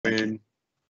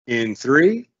In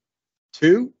 3,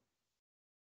 2.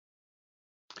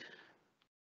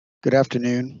 Good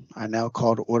afternoon. I now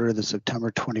call to order the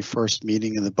September 21st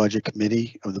meeting of the Budget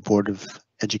Committee of the Board of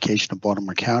Education of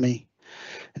Baltimore County.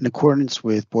 In accordance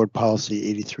with Board Policy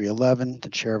 8311, the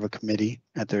chair of a committee,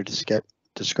 at their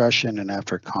discretion and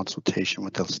after consultation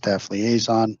with the staff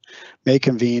liaison, may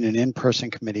convene an in-person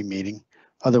committee meeting.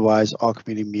 Otherwise, all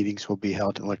committee meetings will be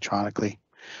held electronically.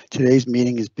 Today's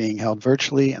meeting is being held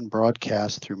virtually and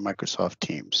broadcast through Microsoft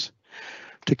Teams.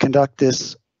 To conduct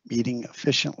this meeting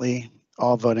efficiently,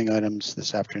 all voting items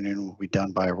this afternoon will be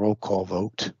done by a roll call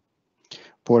vote.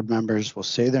 Board members will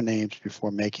say their names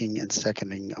before making and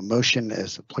seconding a motion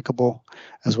as applicable,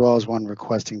 as well as one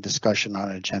requesting discussion on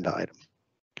an agenda item.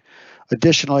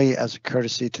 Additionally, as a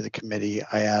courtesy to the committee,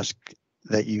 I ask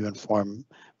that you inform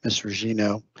Ms.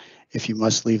 Regino if you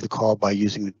must leave the call by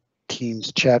using the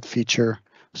Teams chat feature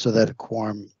so that a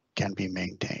quorum can be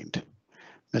maintained.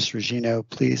 Ms. Regino,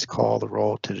 please call the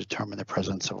roll to determine the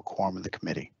presence of a quorum in the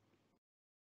committee.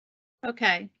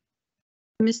 Okay.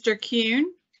 Mr.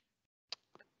 Kuhn?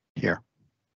 Here.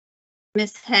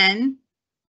 Ms. Henn?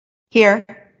 Here.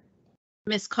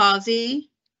 Ms. Causey?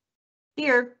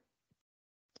 Here.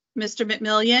 Mr.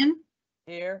 McMillian?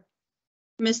 Here.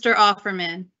 Mr.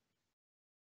 Offerman?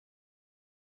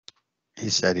 He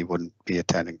said he wouldn't be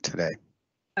attending today.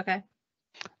 Okay.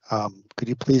 Could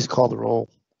you please call the roll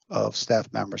of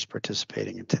staff members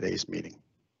participating in today's meeting?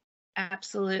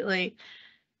 Absolutely.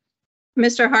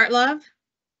 Mr. Hartlove?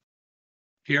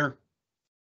 Here.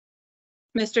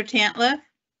 Mr. Tantliff?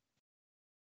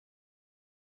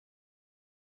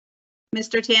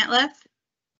 Mr. Tantliff?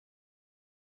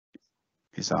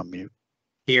 He's on mute.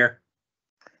 Here.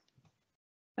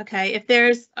 Okay, if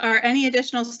are any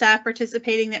additional staff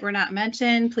participating that were not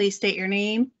mentioned, please state your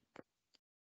name.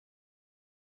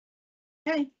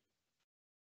 Okay.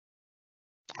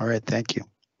 All right, thank you.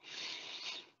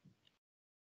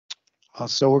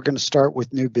 So we're going to start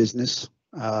with new business,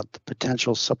 the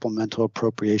potential supplemental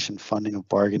appropriation funding of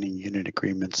bargaining unit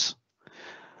agreements.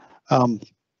 Mr.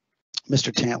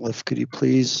 Tantliff, could you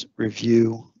please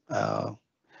review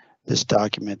this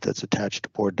document that's attached to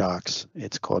board docs?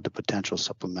 It's called the potential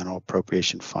supplemental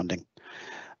appropriation funding.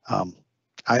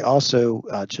 I also,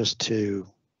 I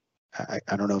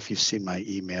don't know if you've seen my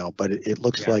email, but it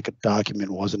looks like a document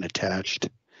wasn't attached,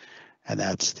 and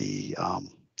that's the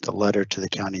letter to the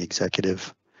county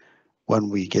executive. When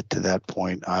we get to that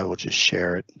point, I will just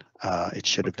share it. It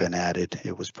should have been added.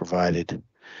 It was provided,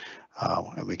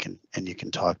 and you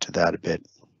can talk to that a bit.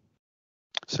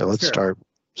 So let's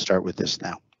start with this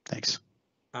now. Thanks.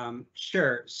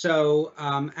 Sure. So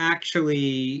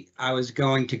actually, I was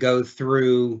going to go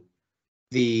through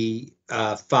the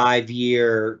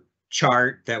 5-year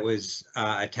chart that was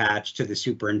attached to the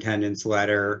superintendent's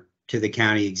letter to the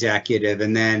county executive.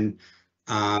 And then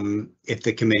if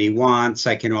the committee wants,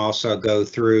 I can also go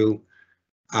through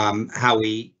how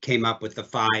we came up with the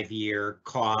 5-year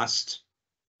cost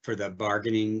for the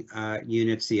bargaining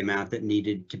units, the amount that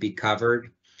needed to be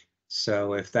covered.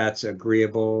 So if that's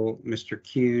agreeable, Mr.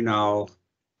 Kuhn,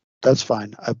 That's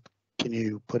fine. Can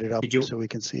you put it up so we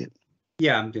can see it?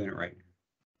 Yeah, I'm doing it right now.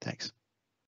 Thanks.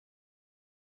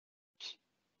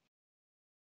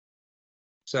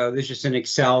 So this is just an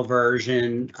Excel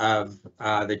version of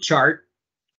the chart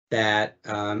that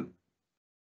Mr.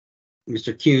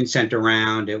 Kuhn sent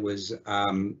around. It was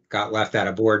got left out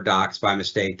of board docs by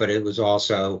mistake, but it was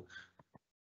also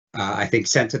I think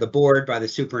sent to the board by the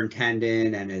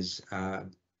superintendent and has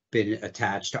been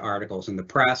attached to articles in the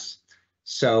press.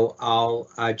 So I'll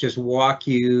just walk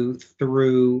you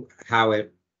through how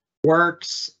it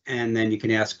works, and then you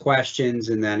can ask questions.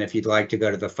 And then if you'd like to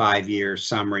go to the 5-year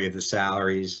summary of the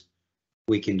salaries,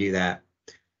 we can do that.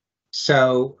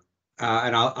 So,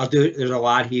 and I'll do, there's a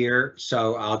lot here,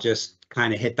 so I'll just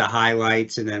kind of hit the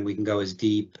highlights and then we can go as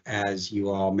deep as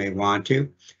you all may want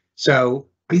to. So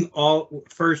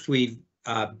first we've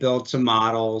built some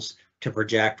models to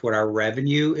project what our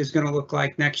revenue is going to look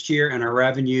like next year. And our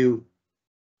revenue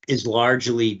is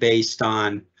largely based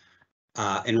on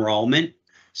enrollment.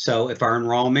 So if our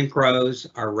enrollment grows,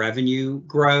 our revenue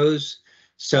grows.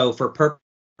 So for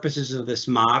purposes of this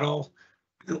model,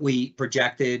 we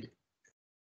projected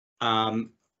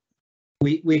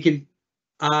we can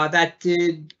that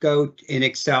did go in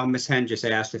Excel. Ms. Henn just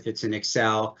asked if it's in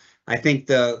Excel. I think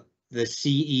the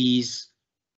CEs,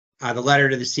 the letter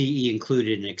to the CE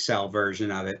included an Excel version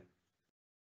of it,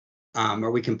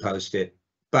 or we can post it.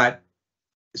 But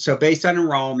so based on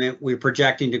enrollment, we're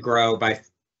projecting to grow by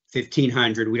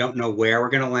 1,500. We don't know where we're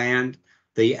going to land.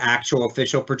 The actual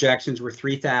official projections were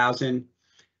 3,000,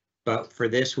 but for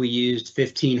this we used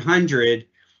 1,500,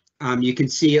 You can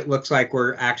see it looks like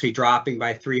we're actually dropping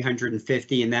by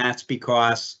 350, and that's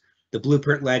because the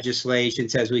blueprint legislation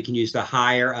says we can use the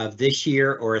higher of this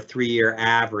year or a 3-year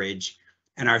average,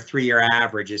 and our 3-year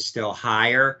average is still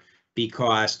higher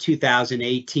because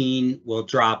 2018 will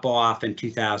drop off and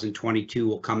 2022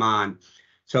 will come on.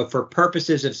 So for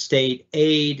purposes of state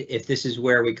aid, if this is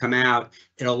where we come out,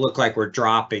 it'll look like we're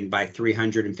dropping by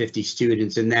 350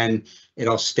 students, and then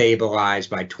it'll stabilize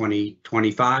by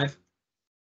 2025.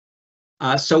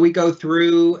 So we go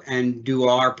through and do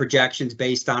our projections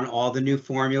based on all the new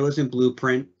formulas and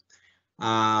blueprint.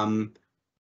 Now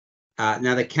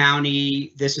the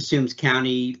county, this assumes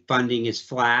county funding is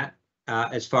flat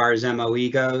as far as MOE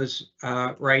goes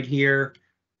right here.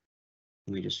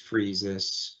 Let me just freeze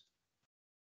this.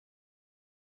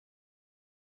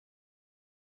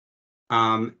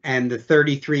 And the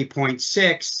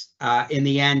 33.6 in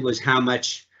the end was how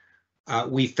much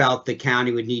we felt the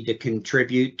county would need to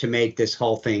contribute to make this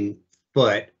whole thing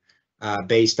foot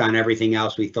based on everything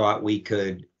else we thought we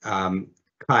could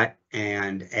cut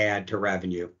and add to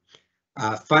revenue.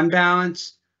 Fund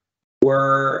balance,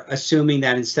 we're assuming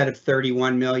that instead of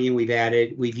 31 million,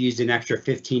 we've used an extra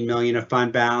 15 million of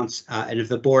fund balance. And if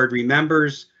the board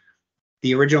remembers,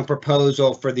 the original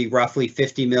proposal for the roughly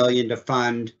 50 million to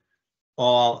fund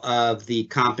all of the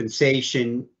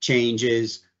compensation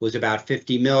changes was about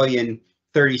 50 million.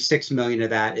 36 million of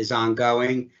that is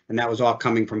ongoing, and that was all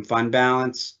coming from fund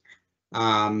balance.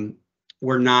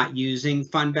 We're not using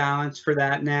fund balance for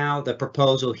that now. The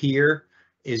proposal here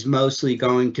is mostly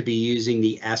going to be using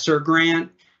the ESSER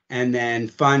grant, and then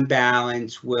fund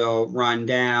balance will run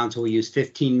down. So we'll use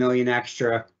 15 million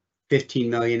extra, 15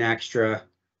 million extra,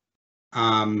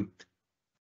 5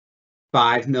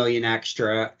 million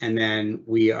extra, and then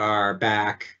we are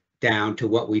back down to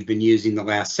what we've been using the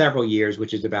last several years,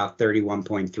 which is about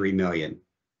 31.3 million.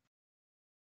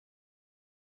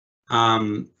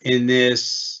 In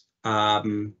this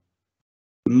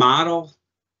model,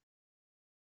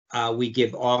 we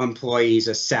give all employees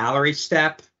a salary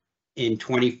step in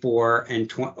 24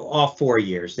 and all 4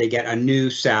 years. They get a new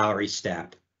salary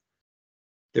step.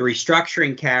 The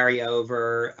restructuring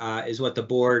carryover is what the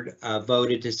board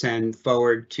voted to send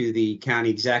forward to the county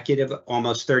executive.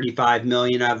 Almost 35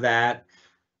 million of that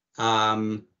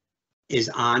is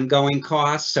ongoing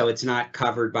costs, so it's not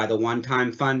covered by the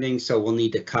one-time funding, so we'll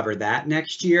need to cover that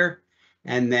next year.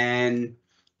 And then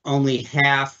only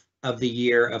half of the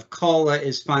year of COLA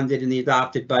is funded in the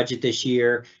adopted budget this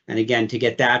year. And again, to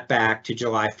get that back to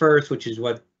July 1st, which is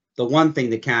what the one thing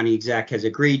the county exec has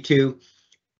agreed to,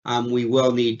 we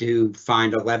will need to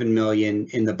find 11 million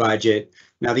in the budget.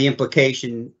 Now, the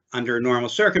implication under normal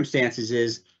circumstances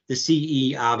is the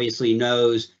CE obviously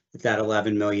knows that that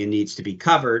 11 million needs to be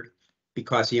covered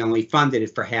because he only funded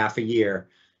it for half a year.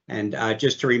 And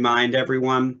just to remind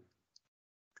everyone,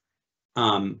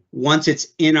 once it's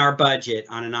in our budget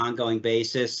on an ongoing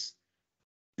basis,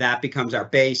 that becomes our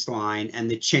baseline, and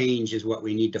the change is what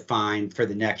we need to find for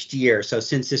the next year. So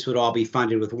since this would all be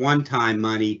funded with one-time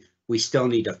money, we still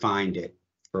need to find it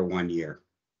for 1 year.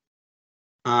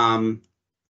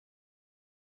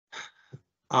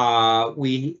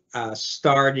 We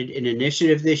started an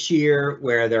initiative this year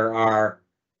where there are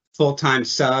full-time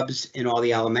subs in all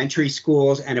the elementary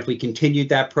schools, and if we continued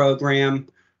that program,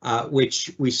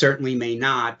 which we certainly may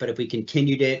not, but if we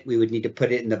continued it, we would need to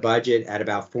put it in the budget at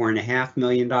about $4.5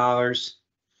 million.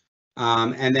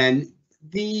 And then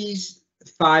these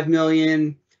 5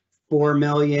 million, 4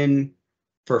 million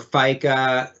for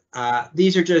FICA,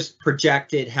 these are just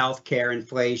projected healthcare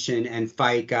inflation and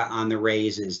FICA on the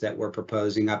raises that we're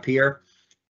proposing up here.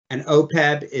 And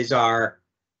OPEB is our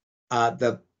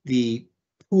the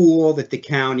pool that the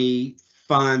county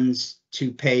funds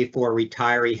to pay for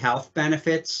retiree health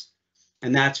benefits.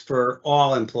 And that's for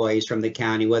all employees from the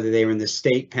county, whether they were in the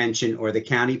state pension or the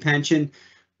county pension.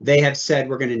 They have said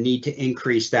we're going to need to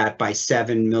increase that by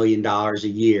 $7 million a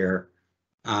year,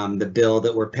 the bill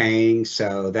that we're paying.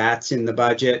 So that's in the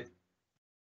budget.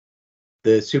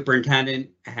 The superintendent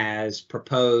has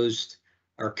proposed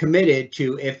or committed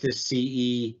to, if the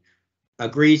CE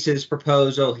agrees to this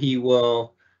proposal, he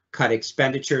will cut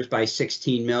expenditures by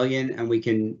 16 million, and we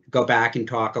can go back and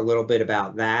talk a little bit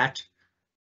about that.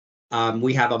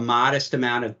 We have a modest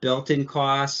amount of built-in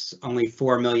costs, only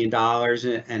 $4 million.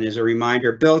 And as a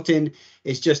reminder, built-in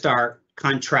is just our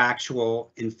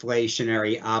contractual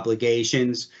inflationary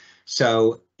obligations.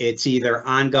 So it's either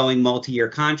ongoing multi-year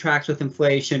contracts with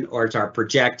inflation, or it's our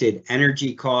projected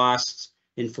energy costs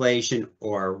inflation,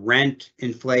 or rent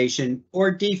inflation, or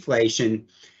deflation,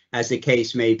 as the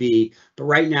case may be. But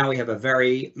right now we have a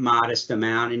very modest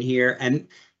amount in here. And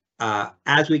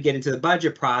as we get into the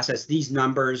budget process, these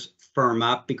numbers firm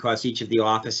up because each of the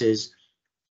offices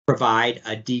provide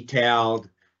a detailed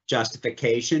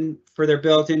justification for their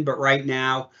built-in. But right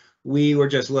now, we were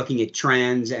just looking at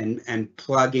trends and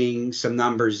plugging some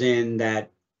numbers in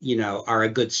that, you know, are a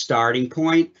good starting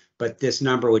point. But this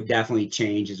number would definitely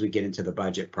change as we get into the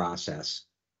budget process.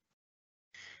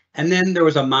 And then there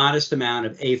was a modest amount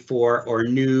of A4 or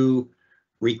new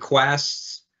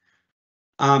requests.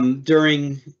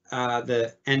 During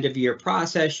the end of year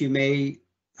process, you may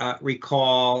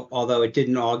recall, although it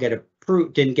didn't get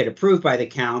approved by the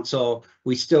council,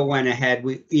 we still went ahead.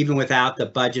 Even without the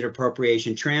budget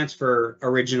appropriation transfer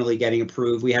originally getting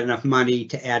approved, we had enough money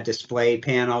to add display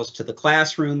panels to the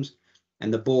classrooms.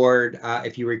 And the board,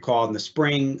 if you recall, in the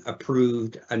spring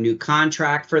approved a new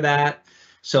contract for that.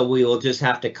 So we will just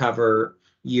have to cover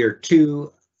year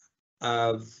 2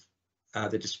 of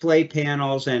the display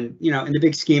panels. And, you know, in the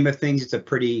big scheme of things, it's a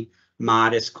pretty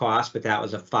modest cost, but that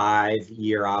was a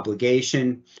 5-year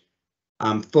obligation.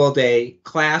 Full day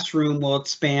classroom will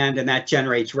expand, and that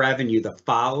generates revenue the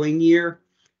following year.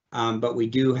 But we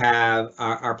do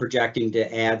are projecting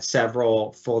to add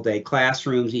several full day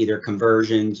classrooms, either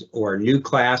conversions or new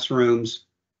classrooms.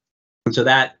 And so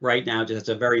that right now just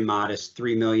a very modest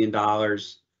 $3 million.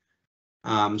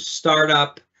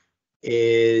 Startup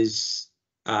is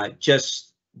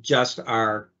just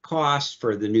our cost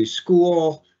for the new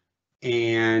school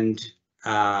and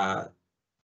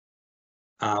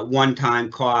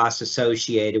one-time costs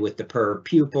associated with the per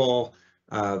pupil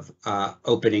of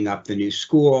opening up the new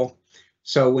school.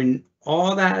 So when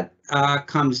all that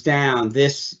comes down,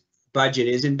 this budget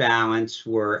is in balance.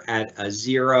 We're at a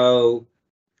 0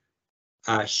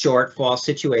 shortfall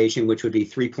situation, which would be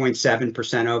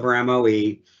 3.7% over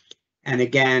MOE. And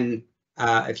again,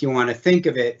 if you want to think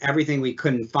of it, everything we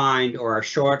couldn't find or our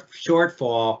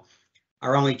shortfall,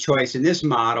 our only choice in this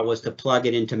model was to plug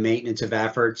it into maintenance of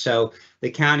effort. So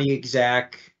the county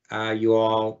exec, you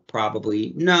all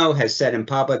probably know, has said in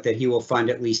public that he will fund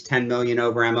at least 10 million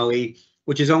over MOE,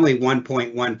 which is only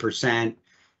 1.1%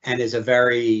 and is a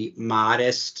very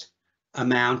modest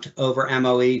amount over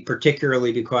MOE,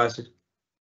 particularly because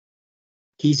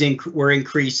we're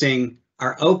increasing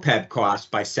our OPEB cost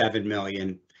by 7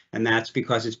 million. And that's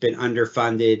because it's been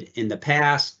underfunded in the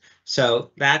past.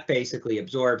 So that basically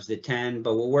absorbs the 10.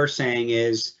 But what we're saying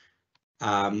is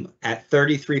at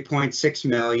 33.6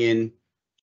 million,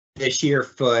 this year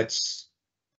foots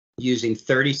using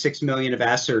 36 million of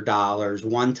ESSER dollars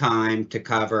one time to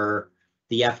cover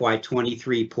the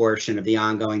FY23 portion of the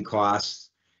ongoing costs,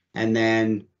 and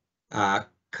then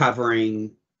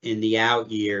covering in the out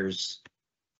years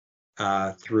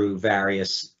through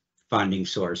various funding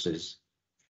sources.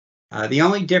 The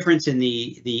only difference in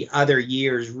the other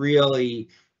years really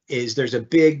is there's a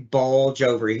big bulge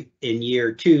over in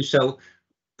year 2. So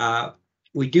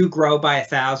we do grow by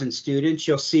 1,000 students.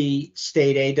 You'll see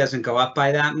state aid doesn't go up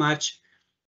by that much.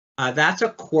 That's a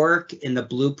quirk in the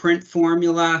blueprint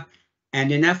formula.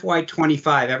 And in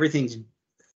FY25, everything's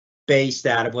based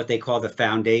out of what they call the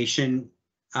foundation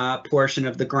portion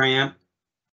of the grant.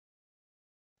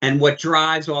 And what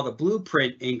drives all the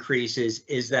blueprint increases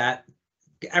is that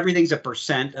everything's a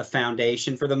 % of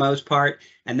foundation for the most part,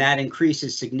 and that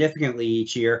increases significantly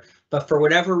each year. But for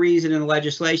whatever reason in the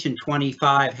legislation,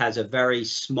 25 has a very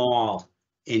small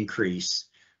increase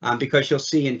because you'll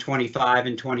see in 25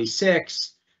 and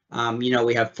 26, you know,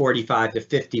 we have $45 to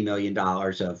 $50 million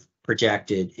of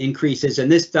projected increases.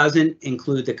 And this doesn't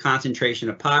include the concentration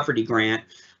of poverty grant,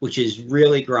 which is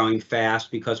really growing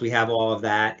fast because we have all of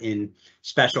that in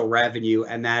special revenue,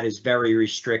 and that is very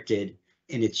restricted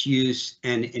in its use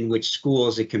and in which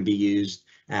schools it can be used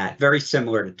at, very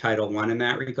similar to Title I in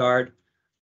that regard.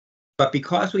 But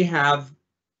because we have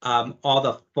all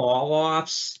the fall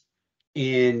offs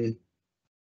in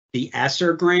the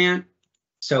ESSER grant,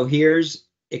 so here's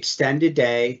extended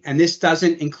day, and this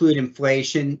doesn't include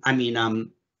inflation. I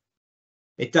mean,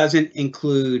 it doesn't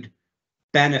include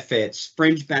benefits.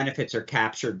 Fringe benefits are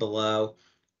captured below.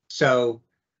 So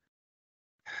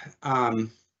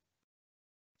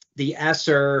the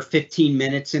ESSER 15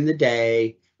 minutes in the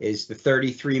day is the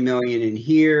 33 million in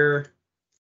here.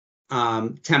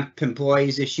 Temp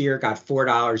employees this year got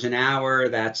 $4 an hour.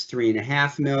 That's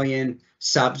 3.5 million.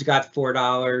 Subs got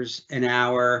 $4 an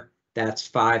hour. That's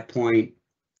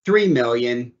 5.3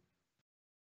 million.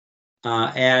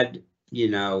 Add, you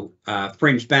know,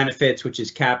 fringe benefits, which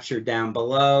is captured down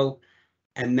below.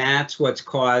 And that's what's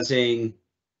causing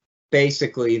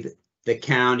basically the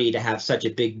county to have such a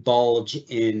big bulge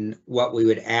in what we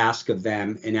would ask of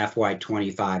them in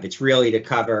FY25. It's really to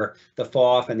cover the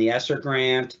fall off in the ESSER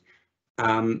grant,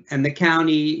 And the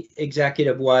county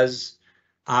executive was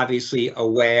obviously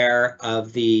aware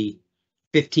of the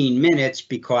 15 minutes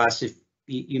because if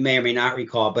you may or may not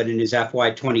recall, but in his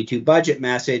FY22 budget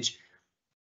message,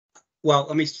 well,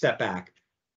 let me step back.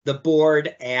 The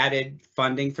board added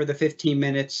funding for the 15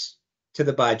 minutes to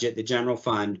the budget, the general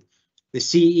fund. The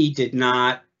CE did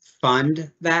not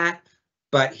fund that,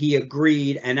 but he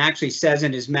agreed and actually says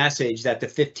in his message that the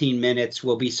 15 minutes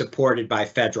will be supported by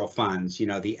federal funds,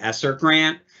 the ESSER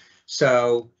grant.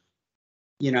 So,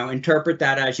 interpret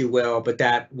that as you will, but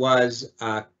that was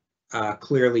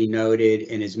clearly noted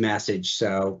in his message.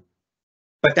 So,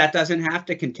 but that doesn't have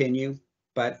to continue,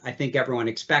 but I think everyone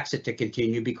expects it to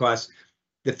continue because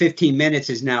the 15 minutes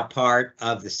is now part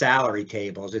of the salary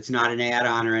tables. It's not an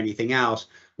add-on or anything else.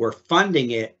 We're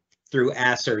funding it through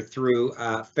ESSER through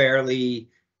fairly,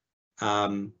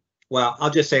 well, I'll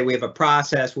just say we have a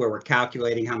process where we're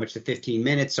calculating how much the 15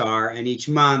 minutes are, and each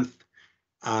month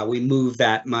we move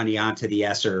that money onto the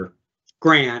ESSER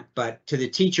grant, but to the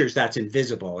teachers, that's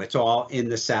invisible. It's all in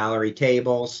the salary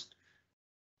tables.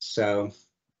 So,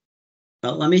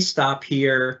 but let me stop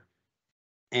here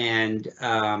and,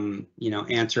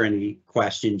 answer any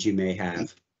questions you may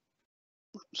have.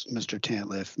 Mr.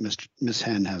 Tantliff, Ms.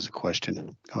 Hen has a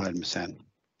question. Go ahead, Ms. Hen.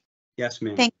 Yes,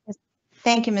 ma'am.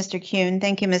 Thank you, Mr. Kuhn.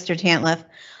 Thank you, Mr. Tantliff.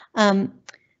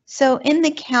 So in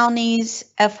the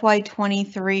county's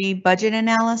FY23 budget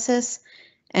analysis,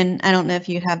 and I don't know if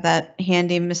you have that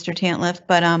handy, Mr. Tantliff,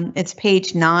 but it's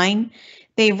page 9.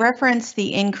 They reference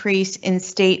the increase in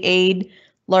state aid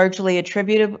largely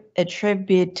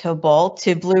attributable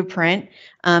to Blueprint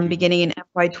beginning in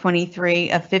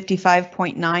FY23 of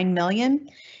 $55.9 million.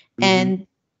 And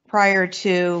prior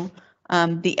to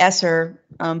the ESSER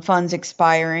funds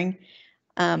expiring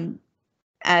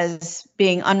as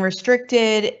being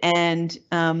unrestricted and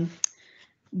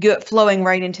flowing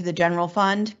right into the general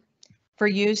fund for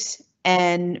use,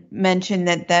 and mention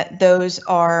that those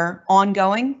are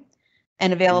ongoing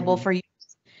and available for use.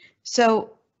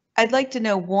 So I'd like to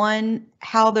know, one,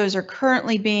 how those are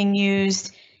currently being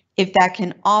used, if that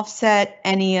can offset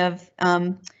any of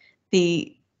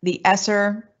the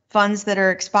ESSER funds that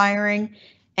are expiring,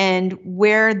 and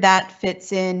where that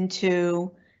fits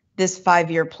into this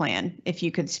 5-year plan, if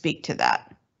you could speak to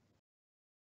that.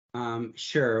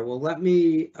 Sure. Well, let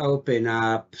me open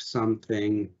up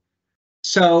something.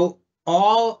 So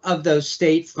all of those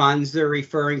state funds they're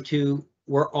referring to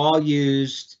were all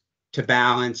used to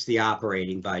balance the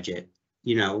operating budget.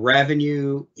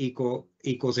 Revenue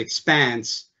equals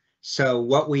expense. So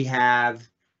what we have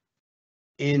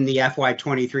in the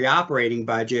FY23 operating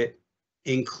budget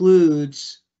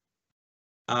includes,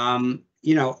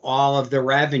 all of the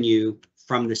revenue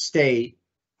from the state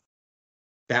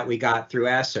that we got through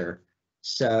ESSER.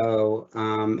 So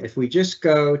if we just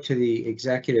go to the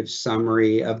executive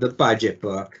summary of the budget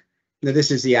book, now this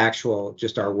is the actual,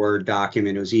 just our Word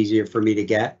document. It was easier for me to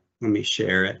get. Let me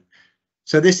share it.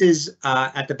 So this is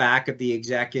at the back of the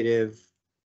executive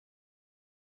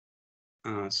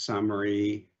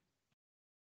summary.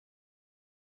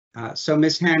 So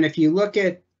Ms. Hen, if you look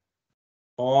at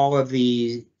all of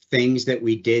the things that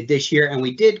we did this year, and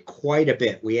we did quite a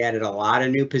bit. We added a lot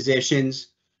of new positions.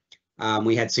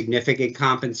 We had significant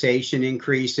compensation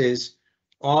increases.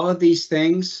 All of these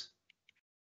things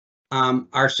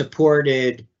are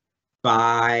supported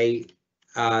by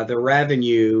the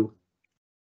revenue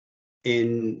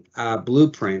in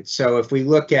Blueprint. So if we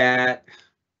look at,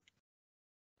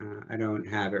 I don't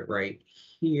have it right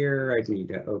here. I need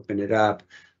to open it up,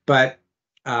 but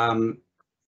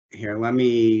here, let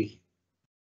me.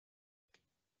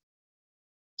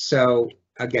 So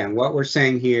again, what we're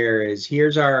saying here is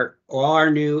here's all our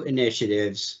new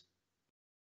initiatives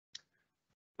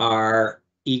are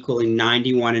equaling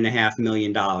 $91.5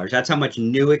 million. That's how much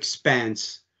new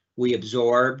expense we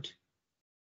absorbed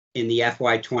in the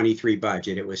FY23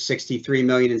 budget. It was 63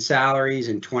 million in salaries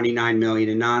and 29 million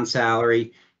in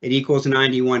non-salary. It equals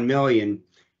 91 million.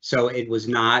 So it was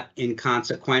not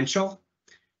inconsequential.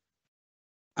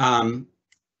 And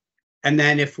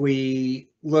then if we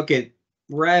look at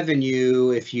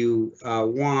revenue, if you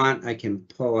want, I can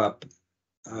pull up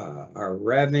our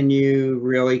revenue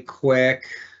really quick.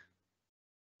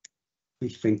 We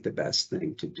think the best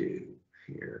thing to do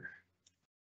here.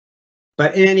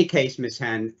 But in any case, Ms.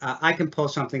 Hen, I can pull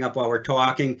something up while we're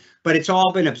talking, but it's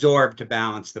all been absorbed to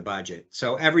balance the budget.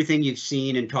 So everything you've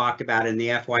seen and talked about in the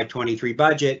FY23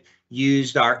 budget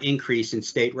used our increase in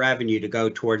state revenue to go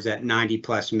towards that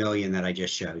 90+ million that I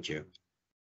just showed you.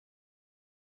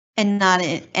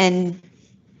 And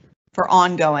for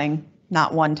ongoing,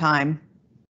 not one time.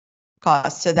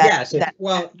 costs. So that, Yes, that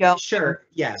go sure.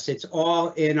 Yes, it's all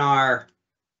in our,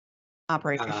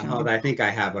 operational. hold on, I think I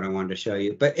have what I wanted to show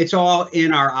you, but it's all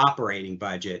in our operating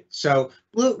budget. So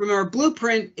remember,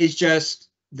 Blueprint is just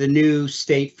the new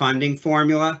state funding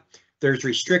formula. There's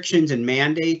restrictions and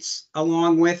mandates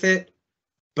along with it,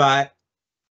 but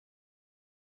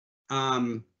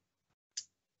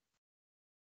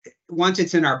once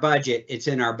it's in our budget, it's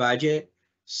in our budget.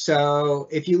 So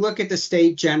if you look at the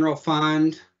state general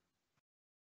fund,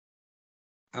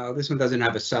 this one doesn't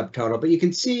have a subtotal, but you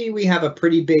can see we have a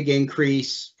pretty big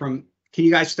increase from, can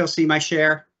you guys still see my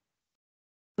share?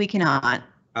 We cannot.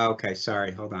 Okay,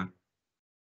 sorry, hold on.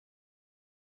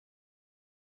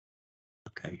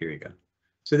 Okay, here you go.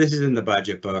 So this is in the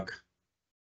budget book.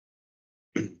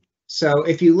 So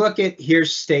if you look at,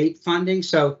 here's state funding.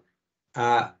 So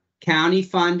county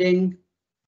funding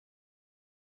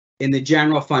in the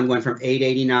general fund went from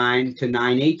 889 to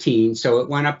 918. So it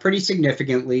went up pretty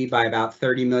significantly by about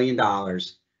 $30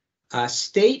 million.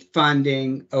 State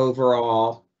funding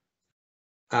overall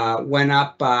went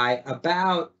up by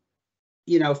about,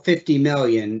 50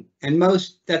 million, and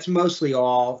that's mostly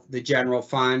all the general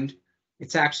fund.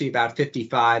 It's actually about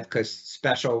 55 because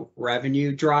special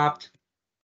revenue dropped.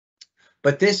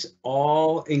 But this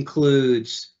all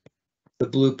includes the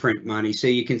Blueprint money. So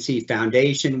you can see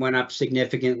foundation went up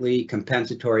significantly,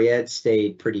 compensatory ed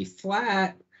stayed pretty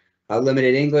flat,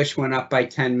 limited English went up by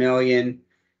 10 million,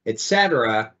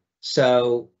 etc.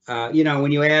 So,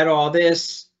 when you add all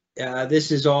this,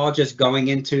 this is all just going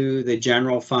into the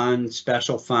general fund,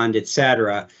 special fund,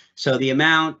 etc. So the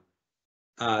amount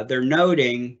they're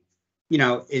noting,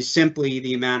 is simply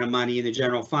the amount of money in the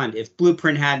general fund. If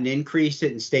Blueprint hadn't increased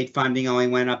it and state funding only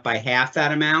went up by half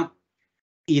that amount,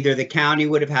 either the county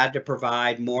would have had to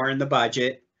provide more in the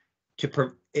budget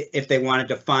if they wanted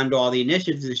to fund all the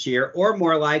initiatives this year, or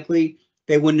more likely,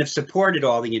 they wouldn't have supported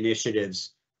all the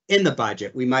initiatives in the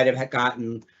budget. We might have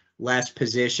gotten less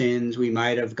positions, we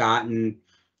might have gotten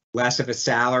less of a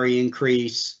salary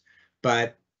increase,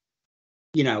 but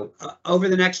over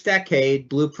the next decade,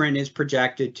 Blueprint is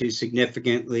projected to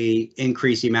significantly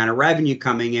increase the amount of revenue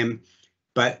coming in,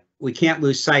 but we can't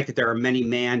lose sight that there are many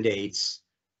mandates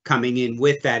coming in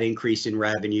with that increase in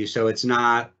revenue. So it's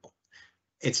not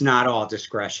all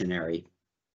discretionary.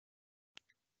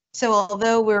 So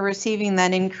although we're receiving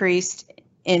that increase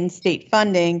in state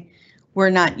funding, we're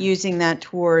not using that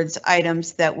towards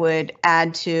items that would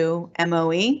add to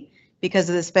MOE because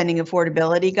of the spending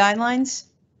affordability guidelines?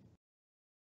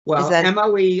 Well,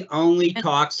 MOE only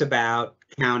talks about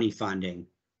county funding.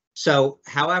 So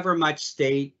however much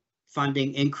state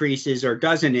funding increases or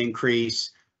doesn't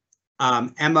increase,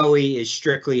 MOE is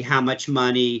strictly how much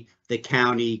money the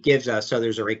county gives us. So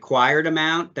there's a required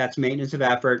amount, that's maintenance of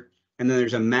effort, and then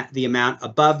there's the amount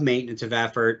above maintenance of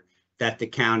effort that the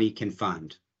county can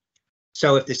fund.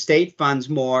 So if the state funds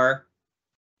more,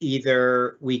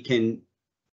 either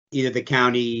the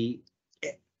county,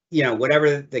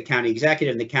 whatever the county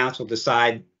executive and the council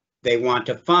decide they want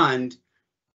to fund,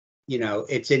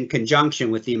 it's in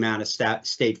conjunction with the amount of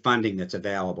state funding that's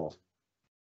available.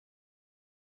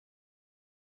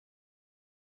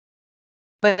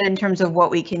 But in terms of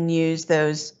what we can use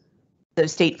those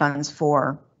state funds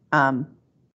for?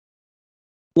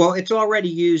 Well, it's already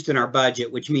used in our budget,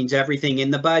 which means everything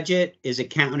in the budget is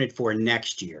accounted for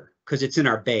next year because it's in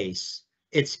our base.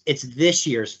 It's this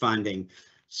year's funding.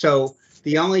 So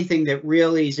the only thing that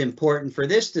really is important for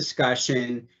this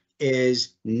discussion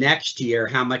is next year,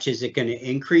 how much is it going to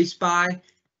increase by?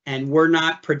 And we're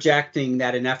not projecting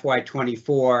that in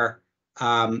FY24,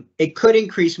 it could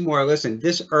increase more. Listen,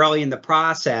 this early in the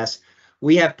process,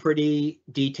 we have pretty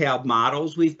detailed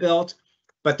models we've built,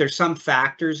 but there's some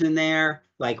factors in there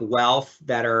like wealth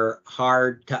that are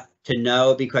hard to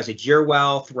know because it's your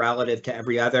wealth relative to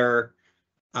every other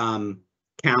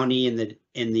county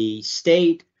in the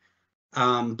state.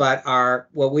 But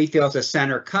what we feel is a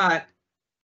center cut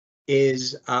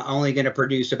is only going to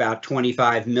produce about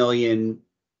 25 million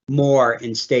more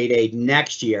in state aid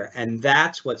next year. And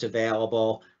that's what's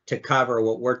available to cover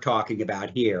what we're talking about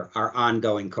here, our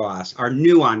ongoing costs, our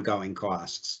new ongoing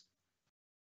costs.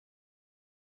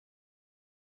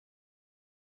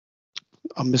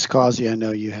 Ms. Causey, I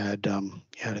know you had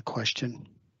a question.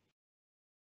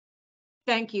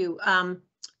 Thank you.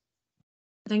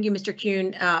 Thank you, Mr.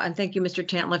 Kuhn, and thank you, Mr.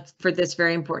 Tantliff, for this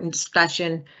very important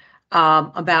discussion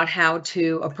about how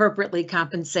to appropriately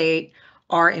compensate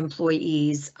our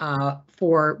employees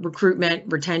for recruitment,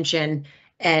 retention,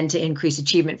 and to increase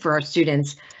achievement for our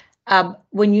students.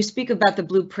 When you speak about the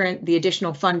Blueprint, the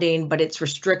additional funding, but it's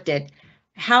restricted,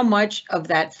 how much of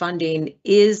that funding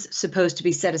is supposed to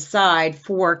be set aside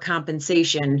for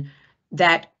compensation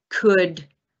that could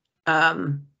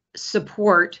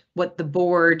support what the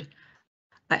board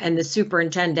and the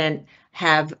superintendent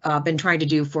have been trying to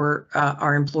do for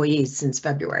our employees since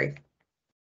February?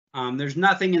 There's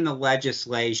nothing in the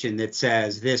legislation that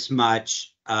says this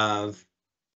much of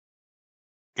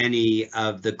any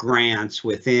of the grants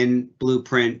within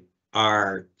Blueprint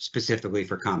are specifically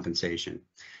for compensation.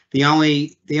 The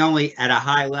only at a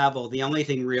high level, the only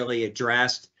thing really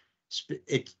addressed,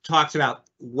 it talks about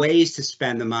ways to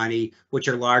spend the money, which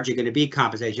are largely going to be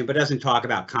compensation, but doesn't talk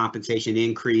about compensation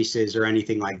increases or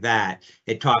anything like that.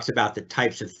 It talks about the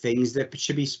types of things that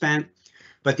should be spent.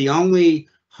 But the only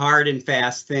hard and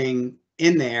fast thing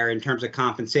in there in terms of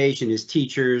compensation is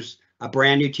teachers. A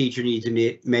brand new teacher needs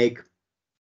to make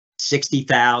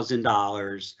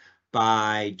 $60,000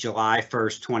 by July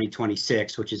 1st,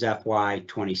 2026, which is FY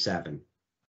 27.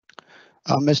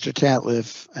 Mr.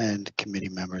 Tantliff and committee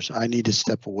members, I need to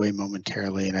step away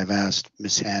momentarily, and I've asked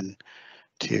Ms. Henn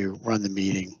to run the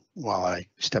meeting while I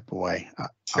step away.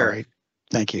 Sure. All right.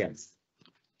 Thank you. Yes.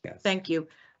 Yes. Thank you.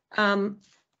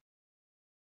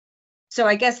 So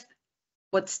I guess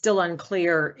what's still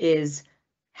unclear is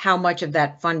how much of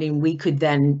that funding we could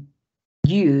then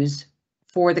use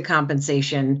for the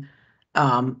compensation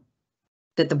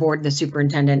that the board and the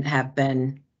superintendent have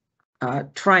been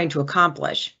trying to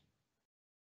accomplish.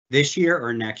 This year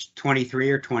or next, 23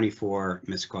 or 24,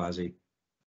 Ms. Quasi?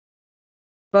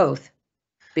 Both,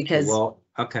 because Well,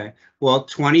 okay. Well,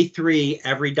 23,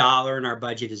 every dollar in our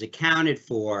budget is accounted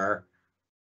for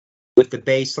with the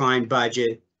baseline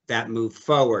budget that moved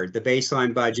forward. The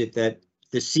baseline budget that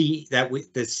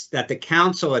the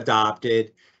council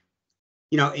adopted,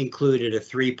 included a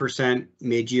 3%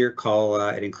 mid-year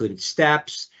COLA. It included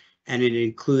steps, and it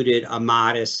included a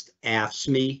modest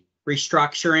AFSCME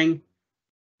restructuring.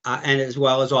 And as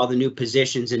well as all the new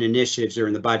positions and initiatives are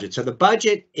in the budget. So the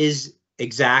budget is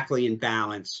exactly in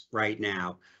balance right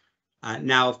now.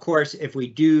 Now, of course, if we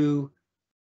do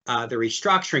the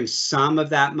restructuring, some of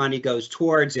that money goes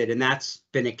towards it, and that's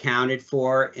been accounted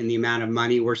for in the amount of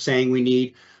money we're saying we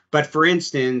need. But for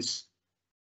instance,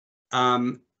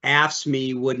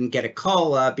 AFSCME wouldn't get a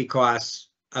COLA because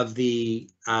of the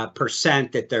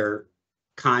percent that their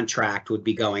contract would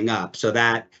be going up. So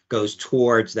that goes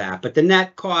towards that. But the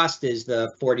net cost is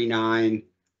the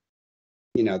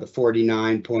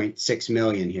 49.6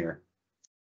 million here.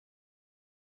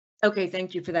 okay,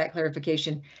 thank you for that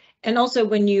clarification. And also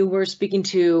when you were speaking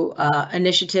to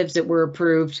initiatives that were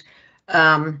approved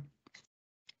and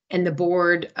the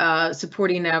board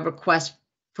supporting a request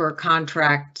for a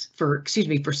contract for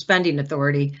spending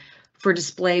authority for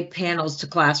display panels to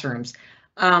classrooms.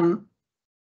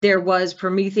 There was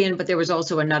Promethean, but there was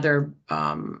also another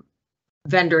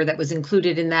vendor that was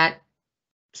included in that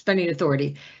spending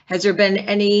authority. Has there been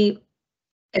any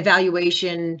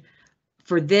evaluation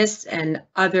for this and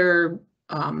other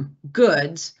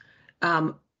goods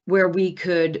where we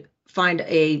could find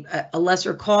a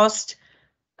lesser cost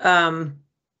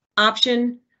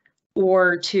option,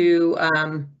 or to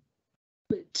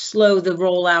slow the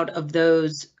rollout of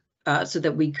those so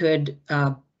that we could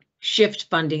shift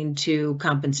funding to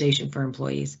compensation for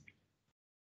employees?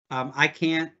 I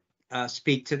can't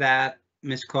speak to that,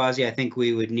 Ms. Quasi. I think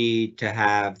we would need to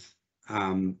have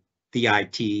the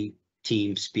IT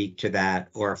team speak to that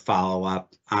or follow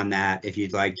up on that if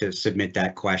you'd like to submit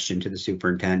that question to the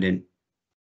superintendent.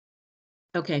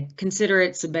 Okay, consider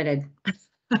it submitted.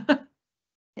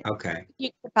 Okay. You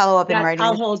can follow up in Yeah, writing.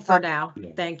 I'll hold for now. Yeah.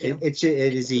 Thank you. It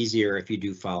is easier if you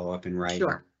do follow up in writing.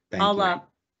 Sure. Thank I'll you.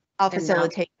 I'll and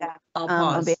facilitate that. I'll on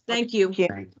pause. behalf of Thank you.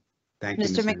 Thank you, Mr.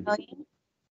 Ms. Henn. McMillian?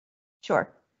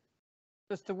 Sure.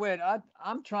 Mr. Witt,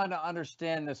 I'm trying to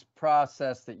understand this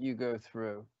process that you go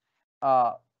through.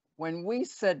 When we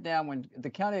sat down, when the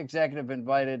county executive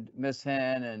invited Ms.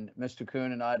 Henn and Mr.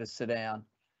 Kuhn and I to sit down,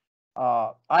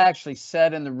 I actually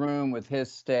sat in the room with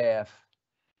his staff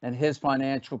and his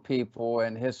financial people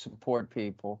and his support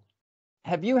people.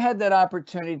 Have you had that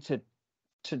opportunity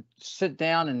to sit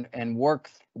down and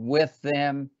work with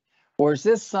them? Or is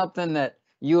this something that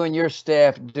you and your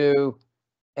staff do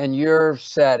in your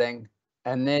setting,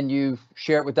 and then you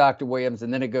share it with Dr. Williams,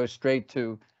 and then it goes straight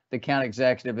to the county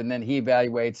executive, and then he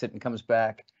evaluates it and comes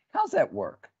back? How's that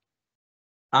work?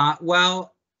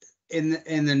 Well, in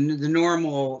the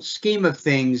normal scheme of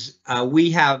things,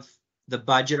 we have the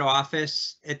budget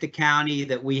office at the county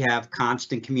that we have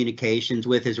constant communications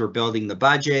with as we're building the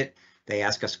budget. They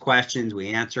ask us questions, we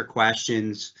answer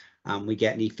questions, we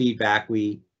get any feedback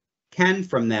we can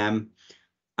from them.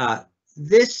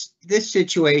 This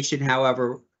situation,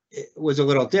 however, it was a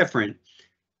little different.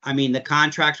 I mean, the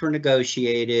contracts were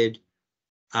negotiated.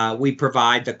 We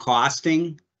provide the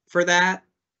costing for that.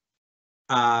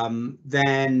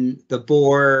 Then the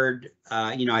board,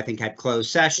 I think had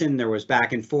closed session, there was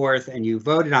back and forth, and you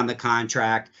voted on the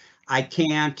contract. I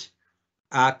can't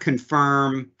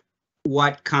confirm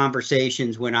what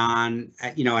conversations went on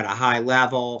at a high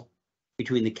level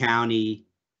between the county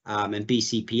and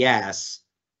BCPS,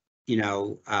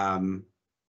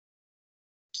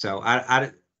 so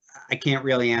I can't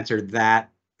really answer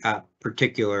that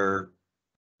particular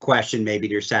question, maybe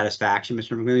to your satisfaction,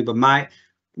 Mr. McMillan, but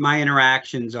my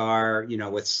interactions are,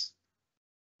 with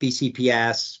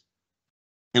BCPS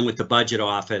and with the budget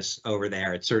office over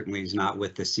there. It certainly is not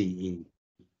with the CE.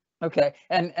 Okay,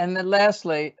 and then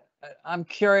lastly, I'm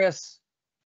curious,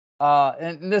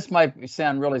 and this might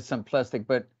sound really simplistic,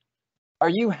 but are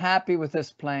you happy with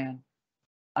this plan?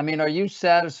 I mean, are you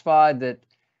satisfied that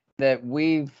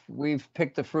we've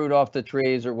picked the fruit off the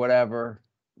trees or whatever,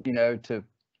 to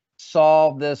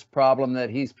solve this problem that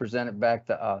he's presented back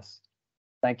to us?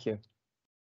 Thank you.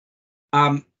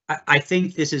 I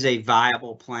think this is a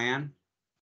viable plan.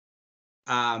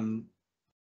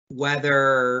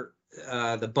 Whether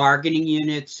the bargaining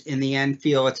units in the end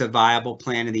feel it's a viable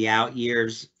plan in the out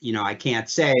years, I can't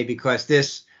say, because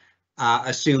this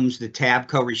assumes the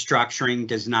Tabco restructuring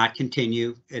does not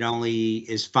continue. It only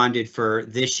is funded for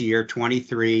this year,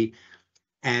 23.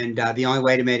 And the only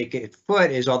way to make it foot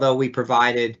is, although we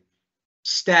provided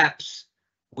steps,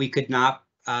 we could not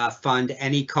fund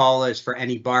any COLAs for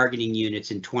any bargaining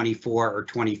units in 24 or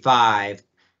 25.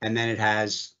 And then it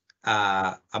has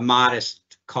a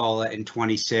modest COLA in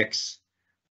 26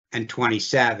 and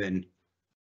 27.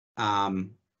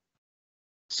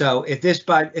 So if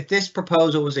this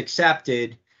proposal was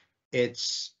accepted,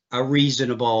 it's a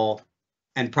reasonable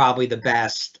and probably the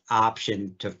best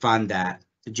option to fund that.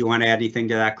 Did you want to add anything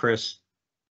to that, Chris?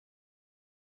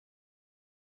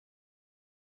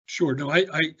 Sure. No, I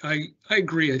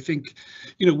agree. I think,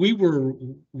 we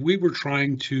were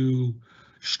trying to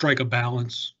strike a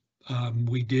balance.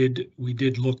 We did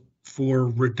look for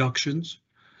reductions.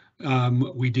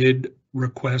 We did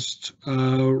request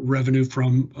revenue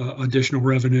from additional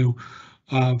revenue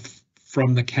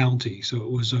from the county. So it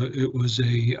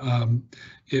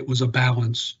was a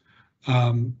balance.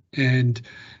 And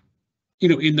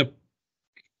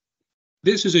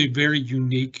this is a very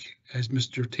unique, as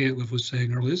Mr. Tantliff was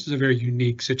saying earlier, this is a very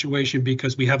unique situation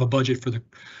because we have a budget for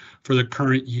the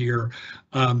current year.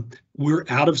 We're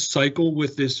out of cycle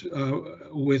with this,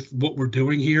 with what we're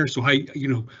doing here. So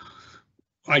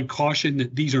I'd caution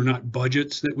that these are not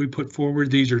budgets that we put forward.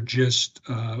 These are just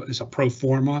as a pro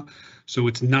forma. So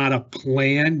it's not a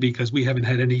plan because we haven't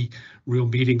had any real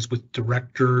meetings with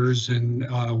directors and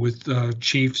with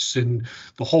chiefs and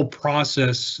the whole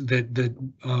process that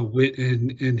Whit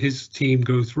and his team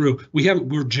go through.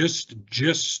 We're just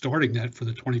starting that for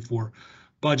the 24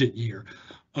 budget year.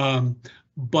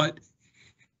 But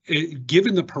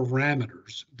given the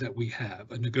parameters that we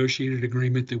have, a negotiated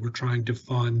agreement that we're trying to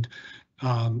fund,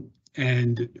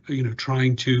 and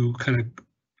trying to kind of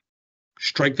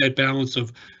strike that balance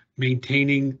of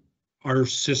maintaining our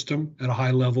system at a high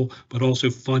level, but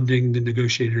also funding the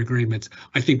negotiated agreements,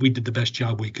 I think we did the best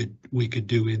job we could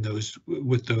do in those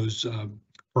with those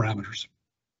parameters.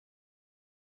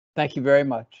 Thank you very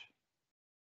much.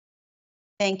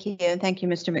 Thank you. Thank you,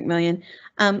 Mr. McMillan.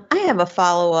 I have a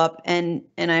follow-up, and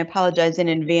I apologize in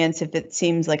advance if it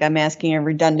seems like I'm asking a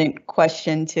redundant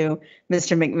question to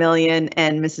Mr. McMillan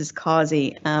and Mrs.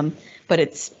 Causey, but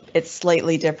it's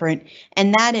slightly different.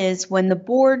 And that is, when the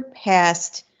board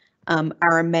passed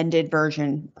our amended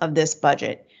version of this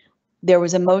budget, there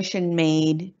was a motion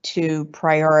made to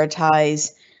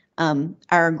prioritize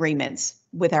our agreements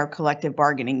with our collective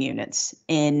bargaining units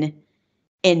in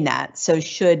that. So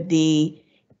should the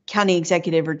county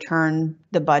executive return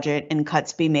the budget and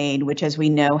cuts be made, which as we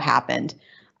know happened,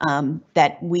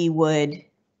 that we would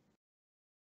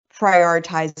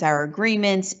prioritize our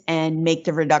agreements and make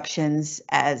the reductions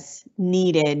as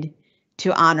needed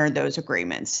to honor those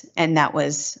agreements. And that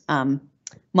was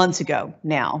months ago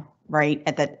now, right,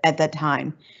 at that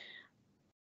time.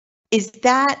 Is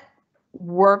that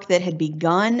work that had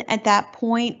begun at that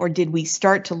point, or did we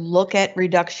start to look at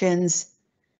reductions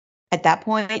at that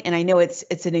point? And I know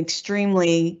it's an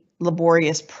extremely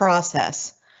laborious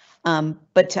process,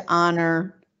 but to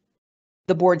honor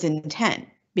the board's intent,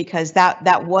 because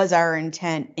that was our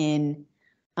intent in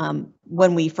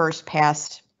when we first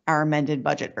passed our amended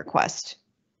budget request.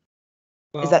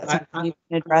 Well, is that something you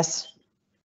can address?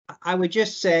 I would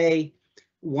just say,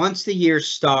 once the year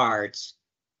starts,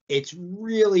 it's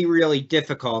really, really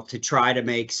difficult to try to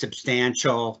make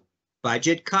substantial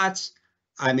budget cuts.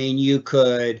 I mean, you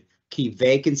could keep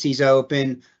vacancies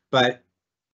open, but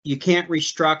you can't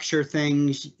restructure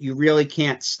things. You really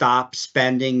can't stop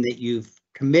spending that you've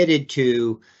committed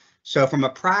to. So from a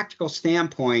practical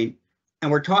standpoint, and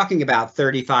we're talking about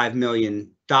 $35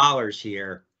 million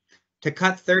here, to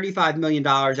cut $35 million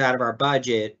out of our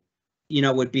budget, you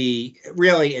know, would be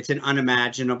really, it's an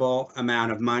unimaginable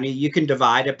amount of money. You can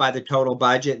divide it by the total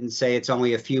budget and say it's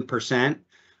only a few percent.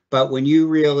 But when you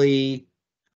really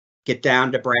get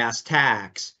down to brass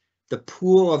tacks, the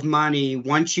pool of money,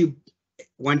 once you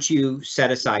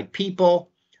set aside people,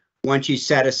 once you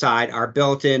set aside our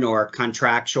built-in or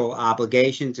contractual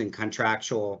obligations and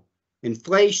contractual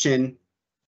inflation,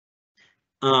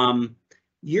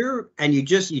 you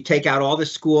take out all the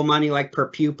school money like per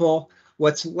pupil,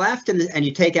 what's left and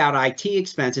you take out IT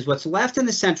expenses, what's left in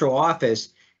the central office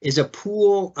is a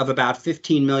pool of about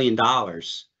 $15 million.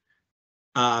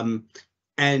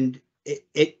 And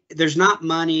there's not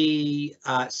money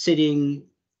sitting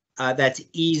that's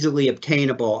easily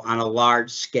obtainable on a large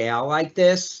scale like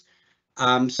this.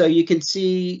 So you can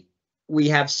see we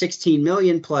have 16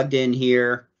 million plugged in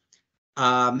here.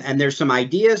 And there's some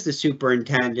ideas the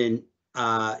superintendent,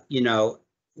 you know,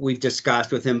 we've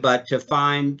discussed with him, but to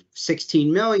find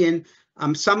 16 million,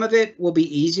 some of it will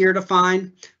be easier to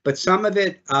find, but some of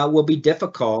it will be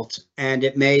difficult, and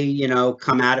it may, you know,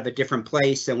 come out of a different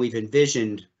place than we've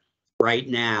envisioned right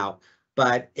now.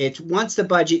 But it's once the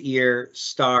budget year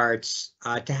starts,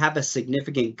 to have a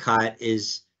significant cut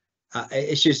is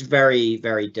it's just very,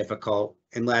 very difficult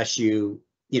unless you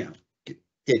know,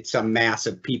 did some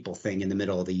massive people thing in the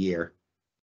middle of the year.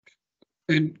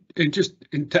 And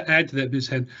to add to that, Ms.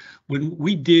 Hen, when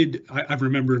we did, I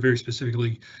remember very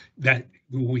specifically that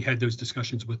when we had those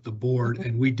discussions with the board,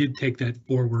 and we did take that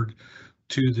forward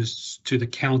to the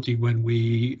county when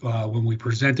we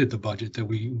presented the budget that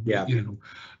we, you know,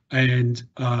 and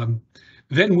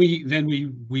then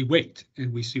we wait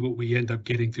and we see what we end up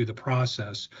getting through the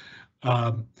process.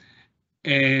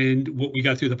 And what we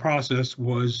got through the process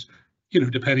was, you know,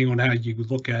 depending on how you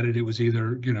look at it, it was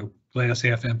either, you know, glass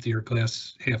half empty or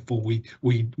glass half full.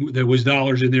 There was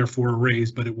dollars in there for a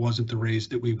raise, but it wasn't the raise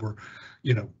that we were,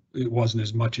 you know, it wasn't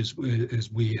as much as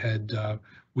we had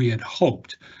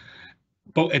hoped.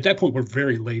 But at that point, we're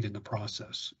very late in the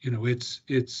process. You know,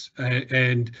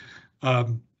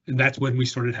 and that's when we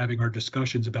started having our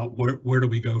discussions about where do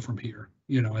we go from here.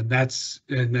 You know, and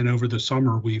then over the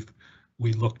summer we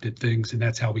looked at things, and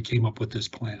that's how we came up with this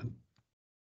plan.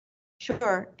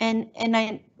 Sure, and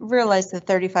I realize that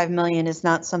 35 million is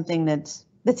not something that's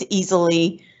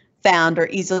easily found or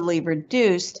easily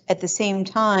reduced. At the same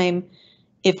time,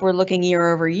 if we're looking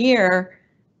year over year,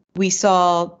 we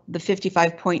saw the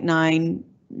 55.9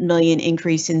 million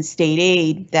increase in state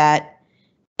aid that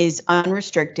is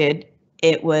unrestricted.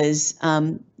 It was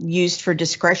used for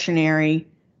discretionary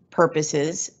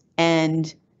purposes,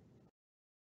 and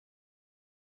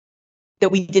that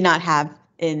we did not have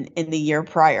in the year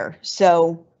prior.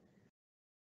 So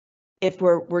if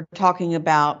we're talking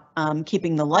about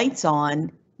keeping the lights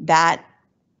on, that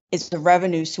is the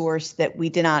revenue source that we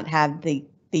did not have the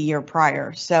year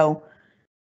prior. So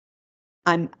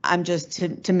I'm just to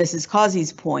Mrs.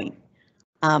 Causey's point,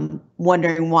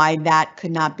 wondering why that could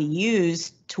not be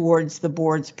used towards the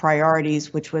board's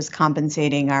priorities, which was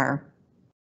compensating our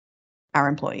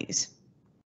employees.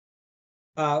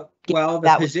 Well,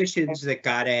 the positions that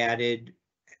got added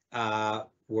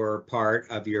were part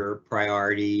of your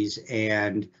priorities,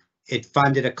 and it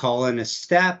funded a COLA and a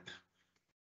step.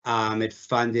 It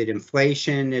funded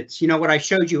inflation. It's, you know, what I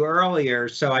showed you earlier.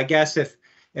 So I guess if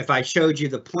I showed you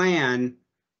the plan,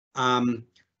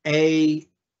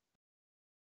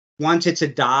 once it's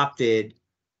adopted,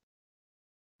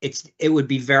 it would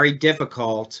be very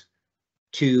difficult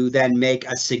to then make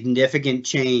a significant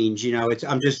change. You know,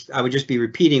 I would just be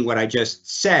repeating what I just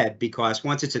said, because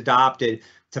once it's adopted,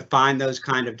 to find those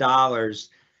kind of dollars,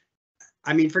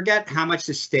 I mean, forget how much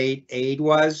the state aid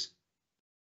was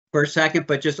for a second,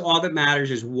 but just all that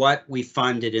matters is what we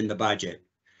funded in the budget.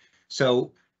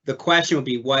 So the question would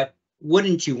be, what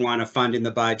wouldn't you want to fund in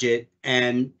the budget?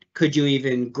 And could you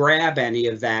even grab any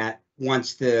of that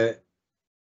once the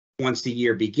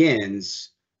year begins?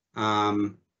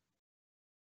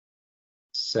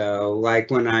 So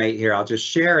like I'll just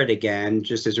share it again,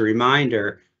 just as a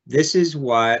reminder, this is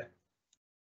what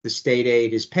the state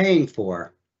aid is paying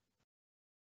for.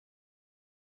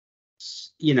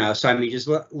 You know, so I mean, just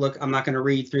look, I'm not going to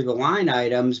read through the line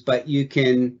items, but you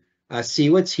can see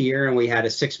what's here. And we had a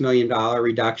 $6 million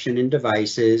reduction in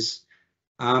devices.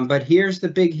 But here's the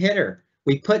big hitter.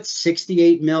 we put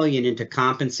 68 million into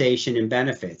compensation and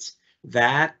benefits.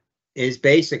 That is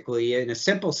basically, in a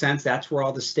simple sense, that's where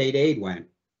all the state aid went.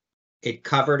 It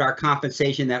covered our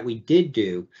compensation that we did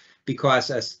do because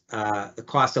the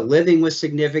cost of living was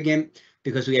significant,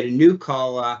 because we had a new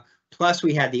COLA, plus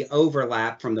we had the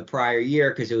overlap from the prior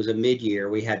year because it was a mid-year.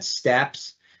 We had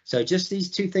steps. So just these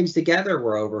two things together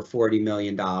were over $40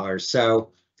 million.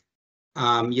 So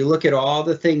you look at all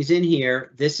the things in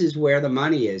here, this is where the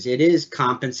money is. It is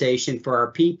compensation for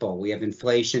our people. We have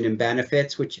inflation and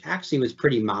benefits, which actually was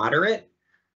pretty moderate.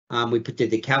 We did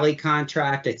the Kelly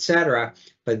contract, etc.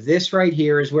 But this right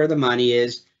here is where the money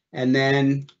is. And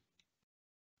then,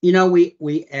 you know, we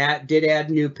did add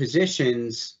new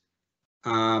positions,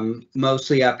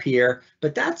 mostly up here,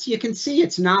 but that's, you can see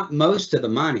it's not most of the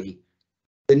money.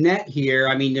 The net here,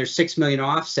 I mean, there's 6 million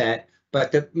offset,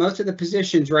 but most of the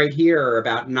positions right here are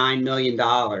about $9 million.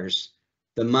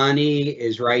 The money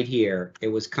is right here. It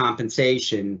was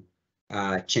compensation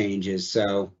changes.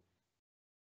 So,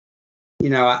 you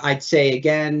know, I'd say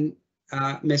again,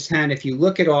 Ms. Henn, if you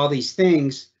look at all these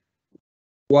things,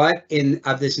 what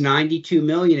of this 92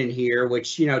 million in here,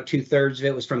 which, you know, 2/3 of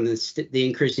it was from the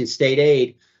increase in state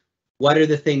aid, what are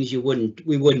the things we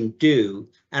wouldn't do?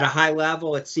 At a high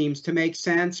level, it seems to make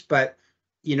sense, but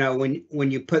you know,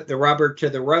 when you put the rubber to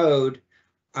the road,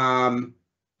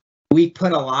 we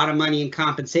put a lot of money in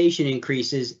compensation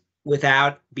increases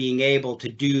without being able to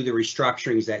do the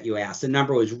restructurings that you asked. The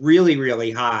number was really,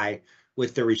 really high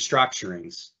with the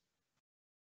restructurings.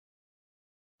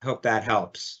 Hope that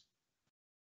helps.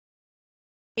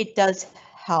 It does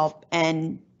help,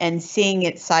 and seeing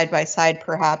it side by side,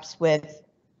 perhaps with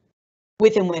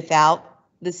and without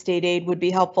the state aid would be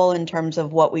helpful in terms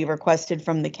of what we requested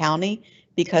from the county,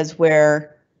 because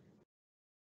where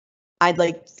I'd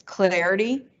like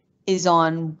clarity is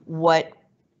on what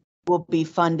will be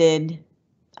funded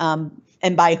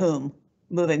and by whom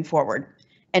moving forward,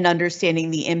 and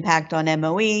understanding the impact on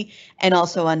MOE, and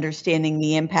also understanding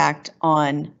the impact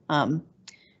on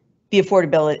the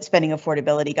spending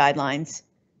affordability guidelines,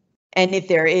 and if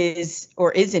there is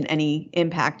or isn't any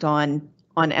impact on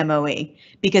MOE,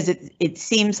 because it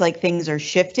seems like things are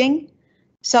shifting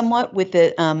somewhat with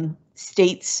the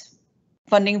state's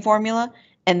funding formula,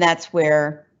 and that's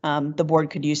where the board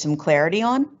could use some clarity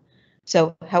on.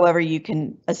 So however you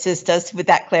can assist us with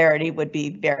that clarity would be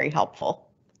very helpful,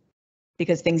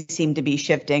 because things seem to be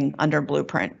shifting under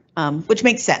blueprint, which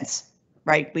makes sense,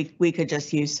 right? We could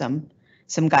just use some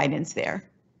guidance there.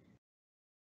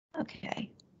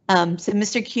 Okay, so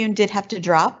Mr. Kuhn did have to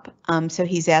drop, so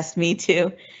he's asked me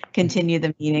to continue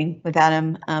the meeting without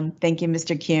him. Thank you,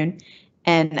 Mr. Kuhn.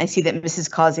 And I see that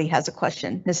Mrs. Causey has a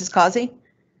question. Mrs. Causey?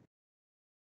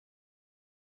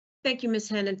 Thank you, Ms.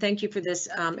 Henn, and thank you for this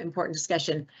important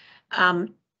discussion.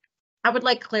 I would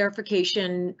like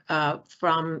clarification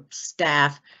from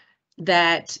staff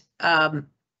that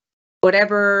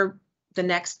whatever the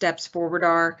next steps forward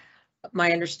are,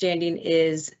 my understanding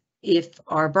is if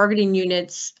our bargaining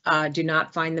units do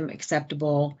not find them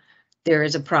acceptable, there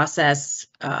is a process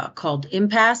called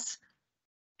impasse.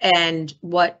 And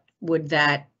what would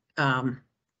that,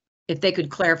 if they could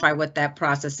clarify what that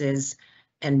process is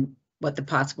and what the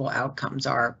possible outcomes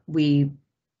are. We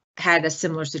had a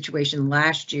similar situation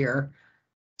last year.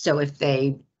 So if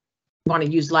they want to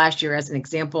use last year as an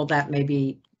example, that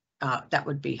that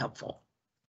would be helpful.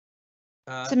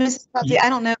 So Mrs. Causey, I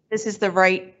don't know if this is the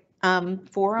right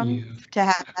forum to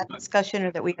have that discussion,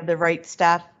 or that we have the right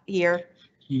staff here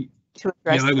to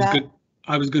address that.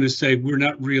 I was going to say, we're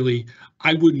not really,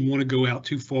 I wouldn't want to go out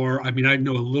too far. I mean, I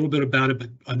know a little bit about it, but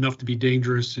enough to be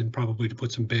dangerous and probably to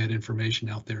put some bad information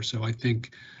out there. So I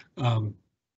think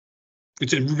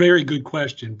it's a very good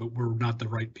question, but we're not the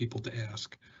right people to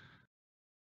ask.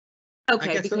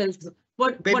 Okay, because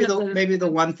maybe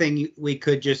the one thing we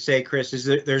could just say, Chris, is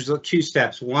that there's 2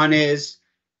 steps. One is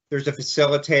there's a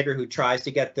facilitator who tries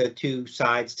to get the 2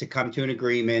 sides to come to an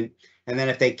agreement. And then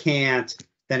if they can't,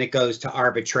 then it goes to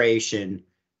arbitration,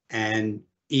 and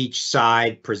each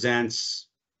side presents,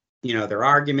 you know, their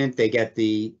argument. They get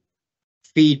the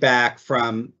feedback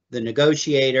from the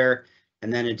negotiator,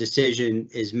 and then a decision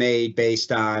is made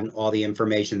based on all the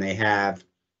information they have.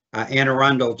 Anne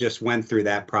Arundel just went through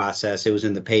that process. It was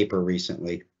in the paper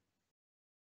recently.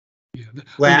 Yeah,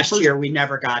 Last year, we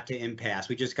never got to impasse.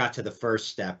 We just got to the first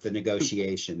step, the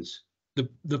negotiations.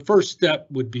 The first step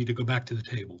would be to go back to the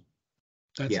table.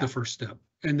 That's the first step.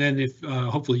 And then if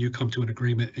hopefully you come to an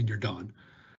agreement and you're done.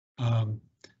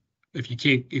 If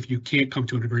you can't come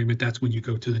to an agreement, that's when you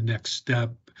go to the next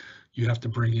step. You have to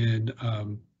bring in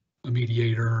a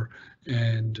mediator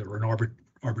or an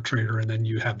arbitrator, and then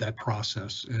you have that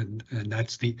process, and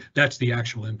that's the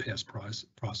actual impasse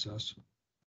process.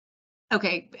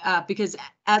 Okay, because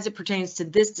as it pertains to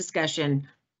this discussion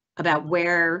about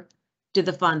where do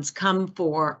the funds come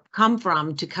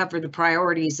from to cover the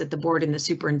priorities that the board and the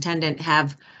superintendent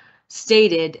have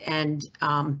stated and,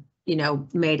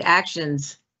 made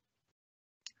actions,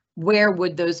 where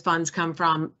would those funds come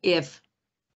from if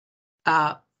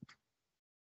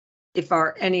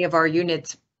any of our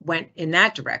units went in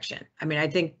that direction? I mean, I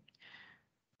think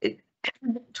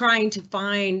trying to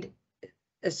find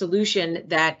a solution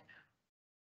that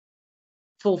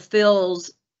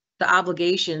fulfills the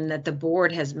obligation that the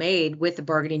board has made with the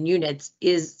bargaining units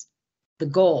is the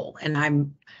goal. And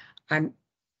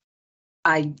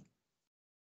I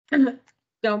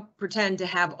don't pretend to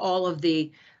have all of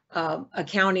the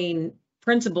accounting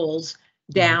principles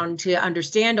down to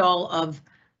understand all of,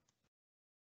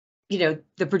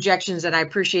 the projections, and I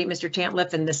appreciate Mr.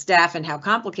 Tantliff and the staff and how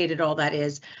complicated all that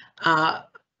is.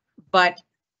 But,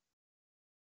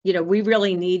 we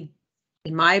really need,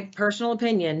 in my personal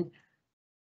opinion,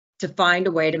 to find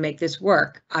a way to make this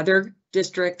work. Other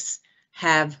districts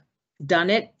have done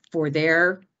it for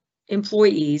their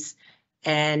employees,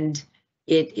 and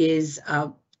it is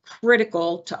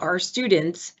critical to our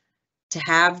students to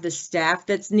have the staff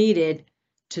that's needed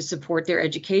to support their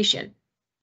education.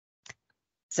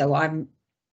 So I'm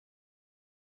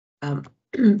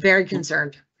very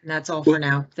concerned, and that's all for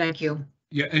now. Thank you.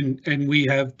 Yeah, and we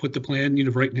have put the plan,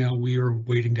 right now we are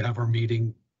waiting to have our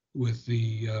meeting with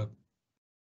the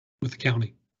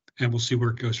county, and we'll see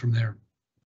where it goes from there.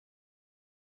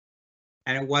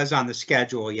 And it was on the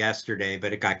schedule yesterday,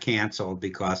 but it got canceled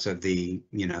because of the,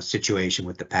 situation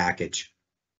with the package.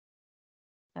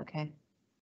 Okay.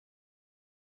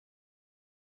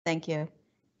 Thank you.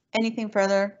 Anything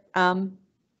further,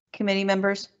 committee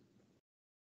members?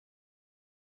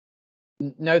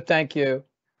 No, thank you.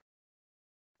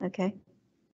 Okay.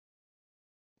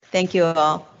 Thank you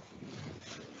all.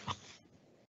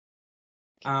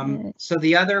 So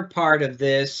the other part of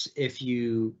this, if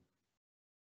you,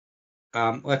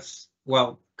 go,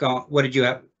 what did you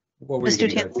have? What were you Mr. going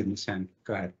to go to, Ms. Henn?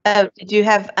 Go ahead. Did you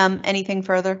have anything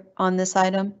further on this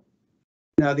item?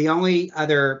 No, the only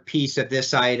other piece of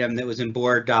this item that was in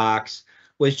board docs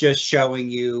was just showing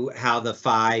you how the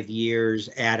 5 years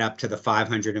add up to the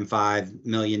 $505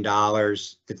 million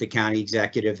that the county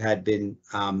executive had been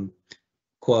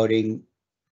quoting.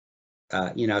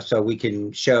 So we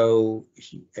can show,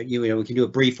 we can do a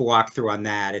brief walkthrough on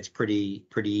that. It's pretty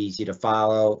easy to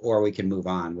follow, or we can move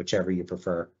on, whichever you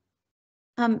prefer.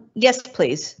 Yes,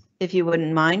 please, if you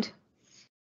wouldn't mind.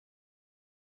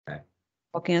 Okay.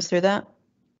 Walking us through that.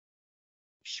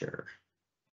 Sure.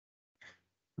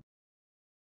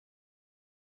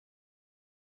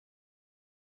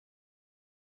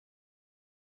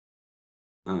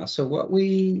 So what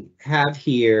we have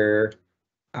here,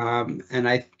 and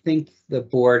I think the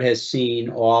board has seen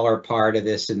all or part of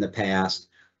this in the past.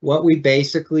 What we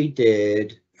basically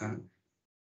did,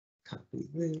 copy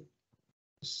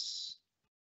this.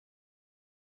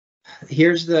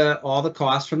 Here's all the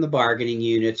costs from the bargaining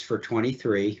units for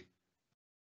 23.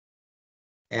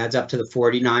 Adds up to the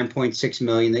 49.6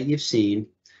 million that you've seen.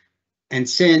 And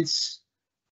since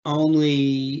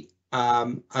only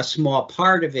a small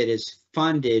part of it is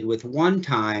funded with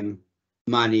one-time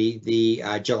money, the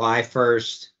July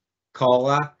 1st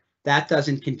COLA, that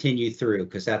doesn't continue through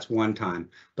because that's one time.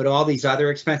 But all these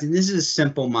other expenses, this is a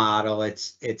simple model.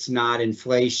 It's not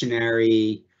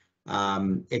inflationary.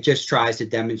 It just tries to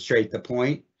demonstrate the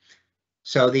point.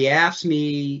 So the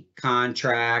AFSCME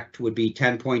contract would be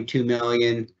 10.2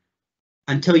 million.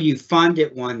 Until you fund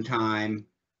it one time,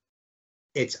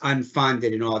 it's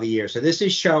unfunded in all the years. So this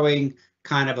is showing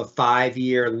kind of a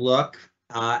 5-year look.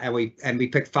 And we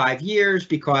picked 5 years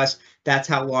because that's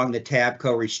how long the TABCO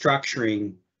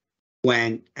restructuring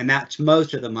went, and that's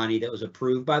most of the money that was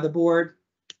approved by the board.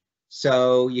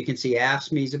 So you can see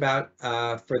AFSCME is about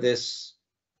for this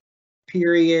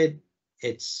period,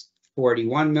 it's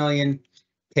 41 million.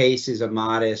 PACE is a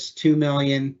modest 2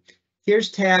 million.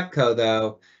 Here's TABCO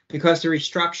though, because the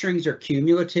restructurings are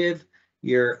cumulative.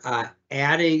 You're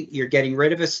you're getting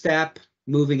rid of a step,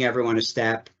 moving everyone a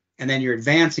step, and then you're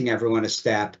advancing everyone a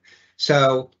step.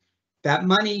 So that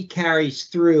money carries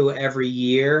through every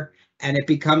year, and it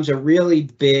becomes a really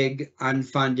big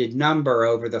unfunded number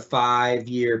over the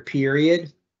 5-year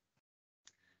period.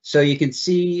 So you can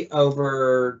see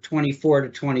over 24 to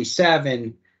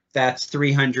 27, that's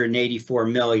 384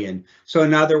 million. So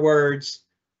in other words,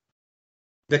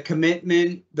 the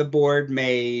commitment the board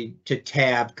made to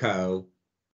TABCO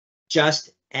just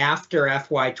after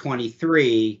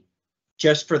FY23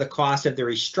 just for the cost of the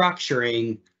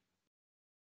restructuring,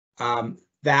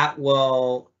 that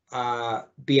will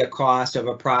be a cost of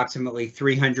approximately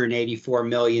 $384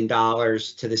 million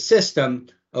to the system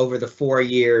over the 4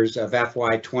 years of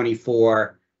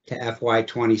FY24 to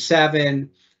FY27,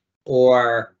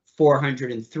 or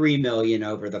 $403 million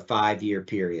over the 5-year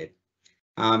period.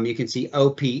 You can see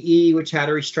OPE, which had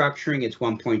a restructuring, it's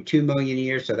 $1.2 million a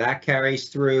year, so that carries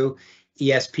through.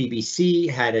 ESPBC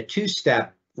had a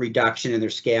 2-step reduction in their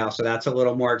scale, so that's a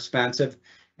little more expensive,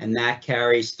 and that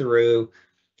carries through.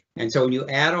 And so when you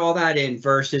add all that in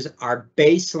versus our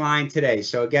baseline today,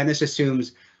 so again, this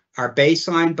assumes our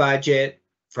baseline budget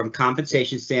from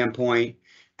compensation standpoint,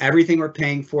 everything we're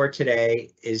paying for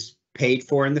today is paid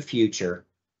for in the future,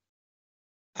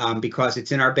 because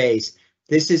it's in our base.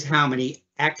 This is how many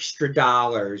extra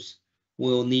dollars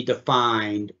we'll need to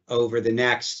find over the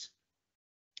next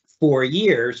 4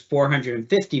 years,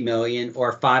 450 million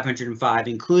or 505,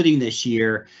 including this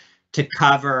year, to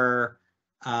cover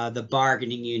the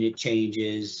bargaining unit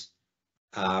changes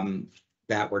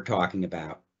that we're talking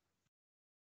about.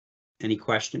 Any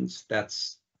questions?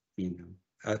 That's,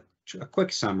 a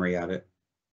quick summary of it.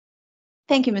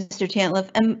 Thank you, Mr. Tantliff.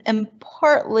 And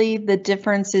partly the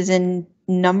difference is in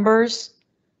numbers,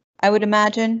 I would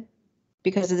imagine,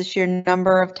 because of the sheer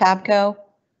number of TABCO.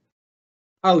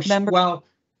 Oh, members. well,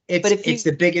 But if it's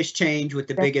you- the biggest change with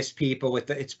the Yeah. biggest people with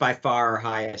it's by far our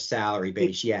highest salary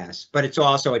base, yes. But it's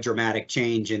also a dramatic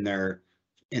change in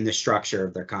the structure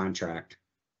of their contract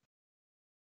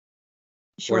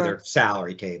or their Sure.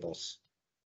 salary tables.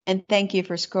 And thank you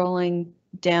for scrolling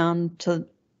down to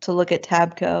look at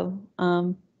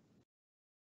TABCO.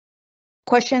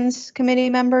 Questions, committee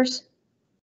members?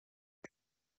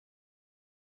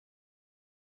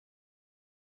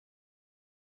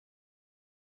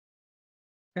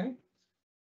 Okay.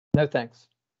 No, thanks.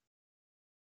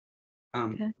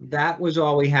 Okay. That was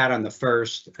all we had on the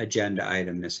first agenda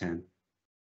item, Ms. Hen.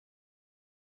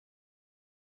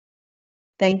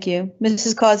 Thank you.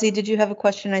 Mrs. Causey, did you have a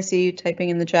question? I see you typing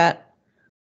in the chat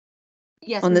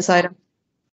Yes. on Ms. this item.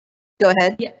 Go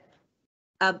ahead. Yeah.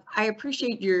 I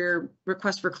appreciate your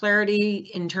request for clarity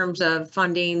in terms of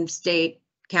funding, state,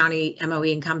 county,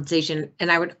 MOE, and compensation.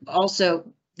 And I would also,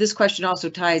 this question also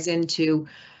ties into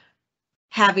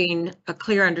having a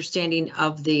clear understanding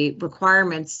of the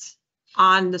requirements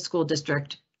on the school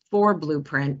district for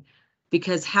Blueprint,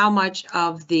 because how much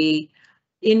of the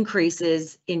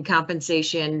increases in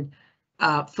compensation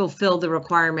fulfill the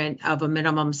requirement of a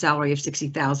minimum salary of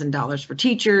 $60,000 for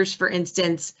teachers, for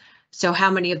instance. So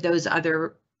how many of those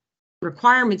other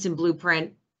requirements in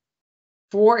Blueprint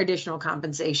for additional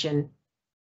compensation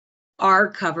are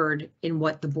covered in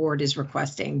what the board is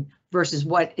requesting versus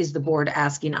what is the board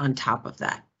asking on top of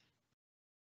that?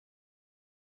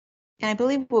 And I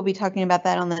believe we'll be talking about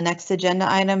that on the next agenda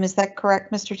item. Is that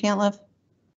correct, Mr. Tantliff?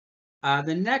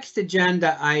 The next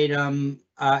agenda item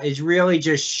is really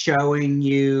just showing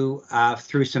you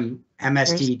through some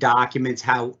MSD documents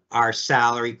how our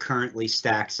salary currently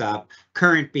stacks up.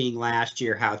 Current being last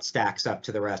year, how it stacks up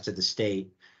to the rest of the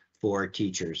state for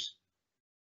teachers.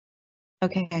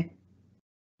 Okay.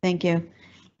 Thank you.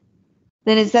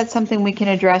 Then is that something we can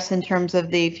address in terms of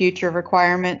the future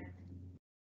requirement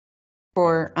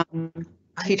for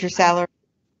teacher salary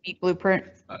Blueprint?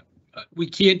 We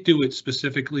can't do it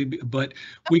specifically, but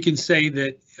we can say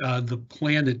that the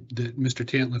plan that Mr.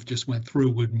 Tantliff just went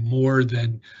through would more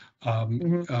than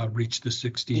reach the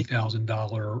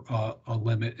 $60,000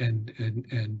 limit,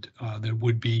 and there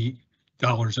would be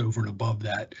dollars over and above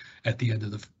that at the end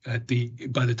of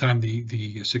by the time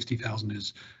the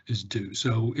 60,000 is due.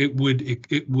 So it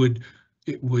would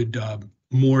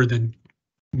more than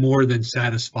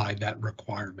satisfy that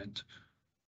requirement.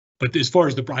 But as far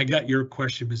as I got your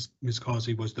question, Ms.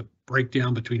 Causey, was the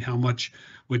breakdown between how much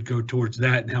would go towards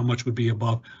that and how much would be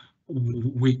above.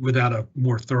 Without a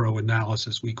more thorough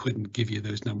analysis, we couldn't give you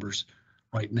those numbers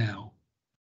right now.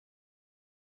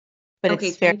 But Okay,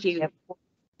 it's fair. thank you.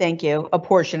 Thank you. A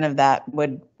portion of that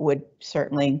would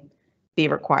certainly be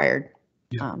required.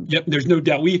 Yeah. Yep. There's no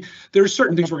doubt. There are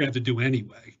certain things we're going to have to do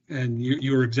anyway, and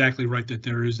you're exactly right that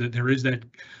there is that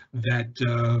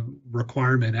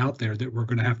requirement out there that we're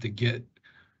going to have to get,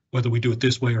 whether we do it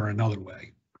this way or another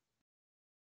way.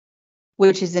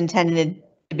 Which is intended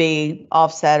to be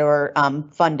offset or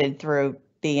funded through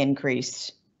the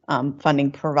increased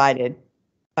funding provided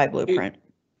by Blueprint.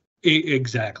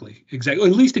 Exactly. At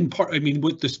least in part. I mean,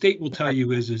 what the state will tell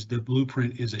you is the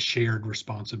Blueprint is a shared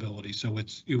responsibility. So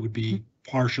it would be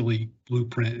partially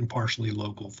Blueprint and partially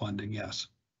local funding. Yes.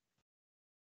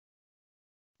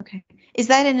 Okay. Is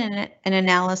that an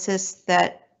analysis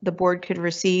that the board could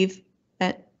receive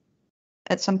at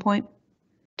some point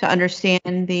to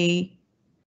understand the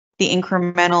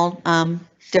incremental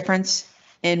difference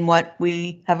in what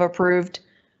we have approved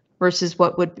versus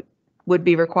what would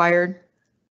be required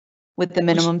with the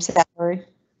minimum salary?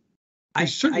 I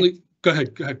certainly, go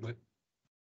ahead, Mike.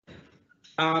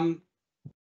 I'm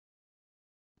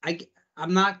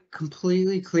not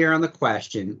completely clear on the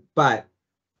question, but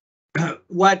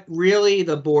what really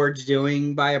the board's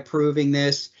doing by approving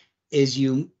this is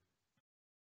you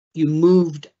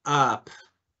moved up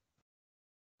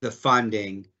the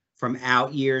funding from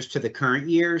out years to the current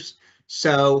years.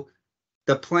 So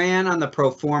the plan on the pro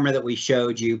forma that we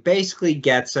showed you basically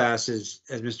gets us, as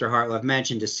Mr. Hartlove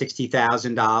mentioned, to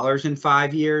 $60,000 in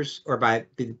 5 years, or by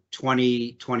the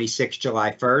 2026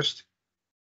 July 1st.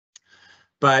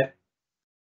 But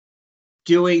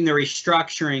doing the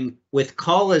restructuring with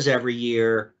COLAs every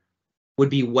year would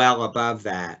be well above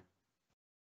that.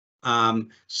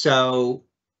 So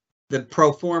the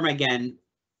pro forma, again,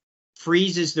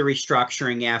 freezes the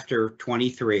restructuring after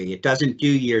 23. It doesn't do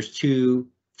years 2,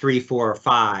 3, 4, or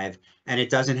 5, and it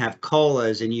doesn't have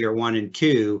COLAs in year 1 and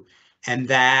 2. And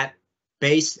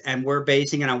we're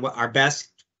basing it on what our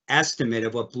best estimate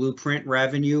of what blueprint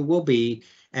revenue will be.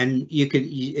 And you can,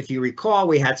 if you recall,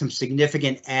 we had some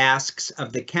significant asks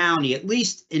of the county, at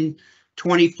least in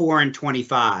 24 and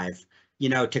 25,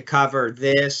 to cover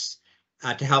this,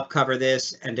 to help cover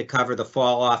this, and to cover the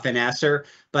fall off in ESSER.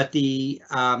 But the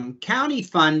county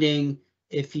funding,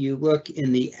 if you look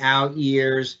in the out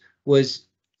years, was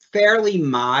fairly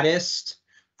modest.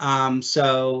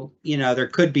 So, there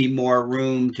could be more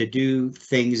room to do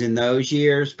things in those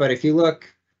years. But if you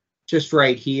look just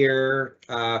right here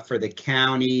for the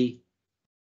county,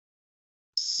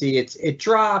 see, it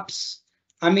drops.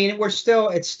 I mean,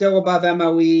 it's still above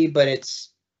MOE, but it's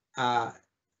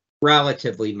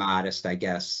relatively modest, I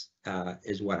guess,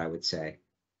 is what I would say.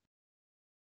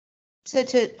 So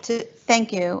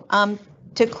thank you.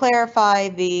 To clarify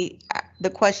the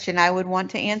question I would want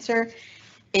to answer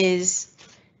is,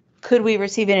 could we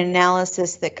receive an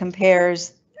analysis that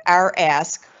compares our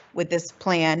ask with this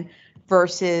plan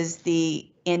versus the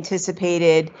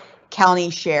anticipated county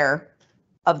share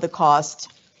of the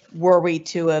cost were we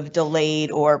to have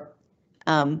delayed or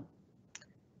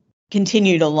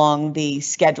continued along the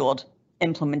scheduled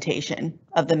implementation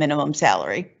of the minimum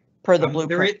salary per the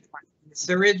blueprint?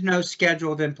 There is no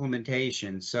scheduled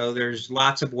implementation, so there's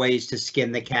lots of ways to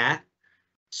skin the cat.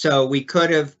 So we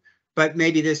could have, but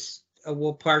maybe this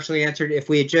will partially answer it. If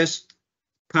we had just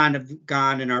kind of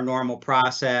gone in our normal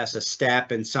process, a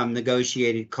step and some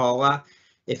negotiated COLA,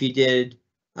 if you did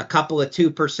a couple of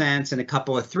 2% and a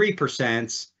couple of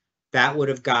 3%, that would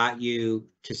have got you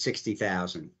to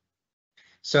 60,000.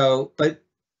 So, but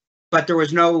there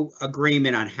was no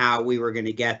agreement on how we were going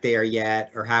to get there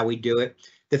yet, or how we do it.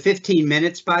 The 15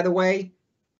 minutes, by the way,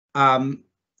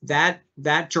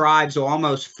 that drives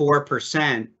almost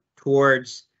 4%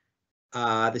 towards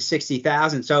the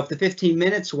 60,000. So if the 15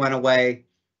 minutes went away,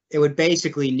 it would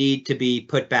basically need to be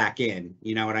put back in.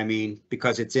 You know what I mean?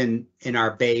 Because it's in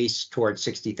our base towards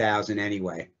 60,000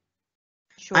 anyway.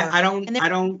 Sure. I don't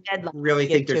really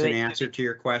think there's an answer to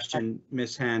your question,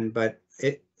 Ms. Henn, but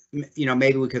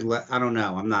maybe we could I don't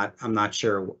know. I'm not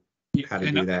sure how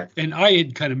to do that. And I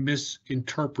had kind of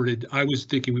misinterpreted. I was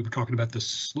thinking we were talking about the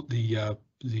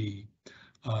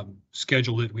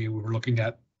schedule that we were looking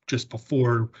at just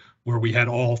before, where we had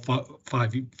all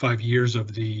 5 years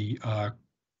of the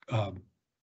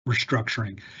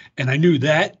restructuring, and I knew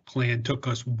that plan took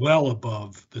us well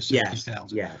above the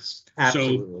 60,000. Yes,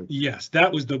 absolutely. So yes,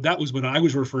 that was when I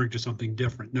was referring to something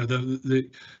different. No,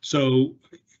 so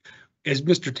as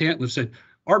Mr. Tantliff said,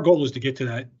 our goal is to get to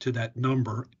that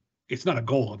number. It's not a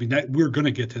goal. I mean, that we're going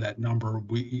to get to that number.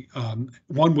 We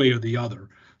one way or the other.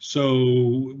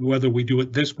 So whether we do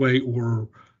it this way or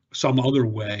some other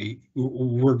way,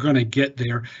 we're going to get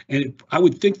there. And I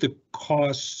would think the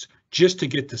costs just to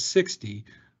get to 60,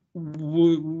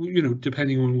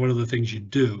 depending on what other things you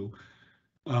do,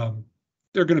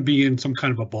 they're going to be in some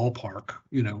kind of a ballpark,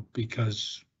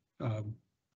 because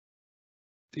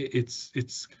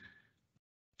it's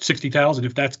 60,000.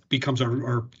 If that becomes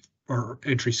our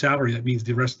entry salary, that means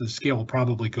the rest of the scale will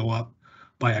probably go up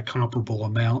by a comparable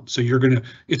amount. So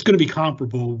it's going to be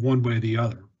comparable one way or the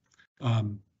other.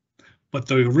 But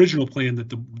the original plan that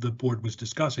the board was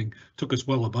discussing took us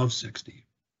well above 60.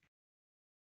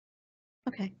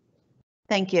 Okay,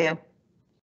 thank you.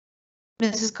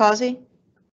 Mrs. Causey?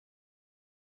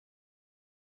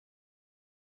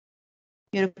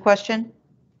 You had a question?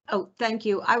 Oh, thank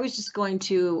you. I was just going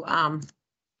to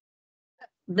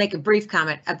make a brief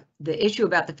comment. The issue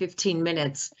about the 15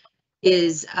 minutes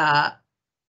is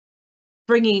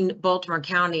bringing Baltimore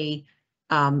County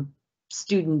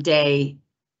Student Day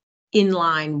in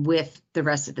line with the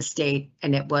rest of the state,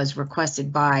 and it was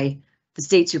requested by the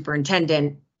state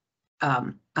superintendent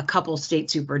a couple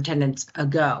state superintendents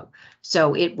ago.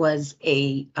 So it was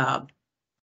it's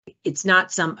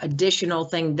not some additional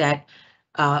thing that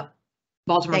Baltimore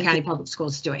Thank County you. Public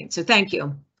Schools is doing. So thank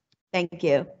you. Thank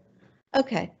you.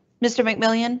 Okay, Mr.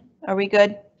 McMillian, are we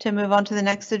good to move on to the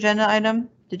next agenda item?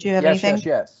 Did you have Yes,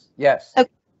 anything? yes. Okay.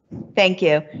 Thank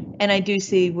you. And I do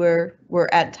see we're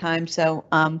at time, so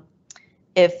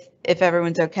if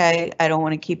everyone's okay, I don't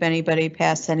want to keep anybody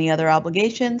past any other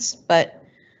obligations, but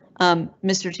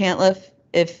Mr. Tantliff,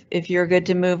 if you're good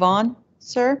to move on,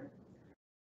 sir,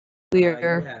 we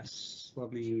are Yes,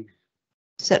 let me.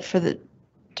 set for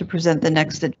to present the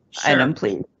next item,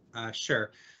 please.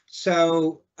 Sure.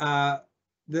 So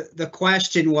the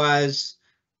question was,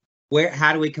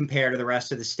 how do we compare to the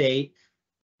rest of the state?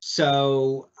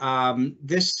 So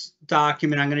this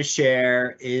document I'm going to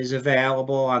share is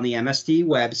available on the MSD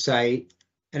website,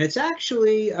 and it's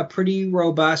actually a pretty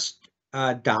robust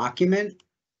document.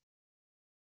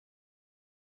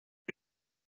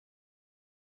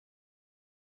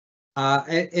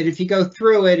 And if you go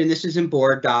through it, and this is in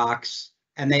board docs,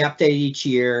 and they update each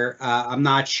year, I'm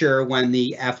not sure when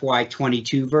the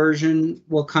FY22 version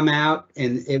will come out,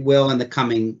 and it will in the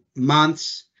coming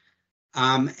months.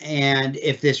 And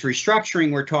if this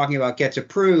restructuring we're talking about gets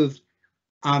approved,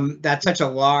 that's such a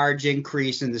large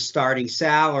increase in the starting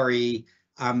salary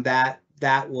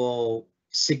that will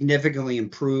significantly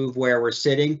improve where we're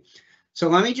sitting. So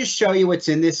let me just show you what's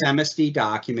in this MSD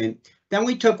document. Then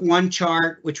we took one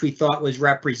chart, which we thought was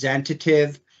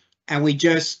representative, and we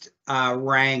just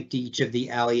ranked each of the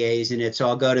LEAs in it. So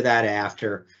I'll go to that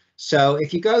after. So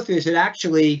if you go through this, it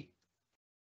actually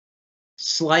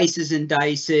slices and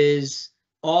dices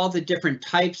all the different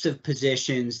types of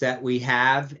positions that we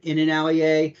have in an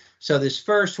LEA. So this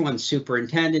first one,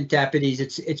 superintendent deputies,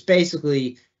 it's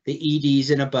basically the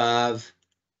EDs and above.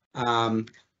 And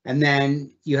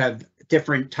then you have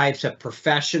different types of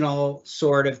professional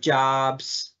sort of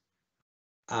jobs.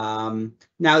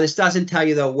 Now, this doesn't tell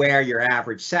you, though, where your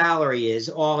average salary is.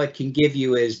 All it can give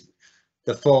you is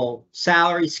the full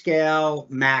salary scale,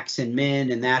 max and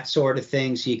min, and that sort of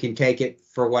thing, so you can take it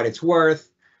for what it's worth.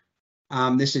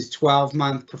 This is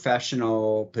 12-month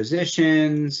professional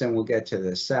positions, and we'll get to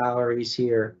the salaries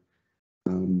here.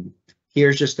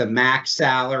 Here's just the max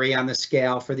salary on the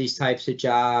scale for these types of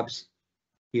jobs.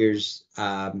 Here's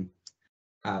the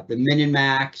min and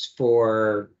max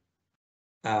for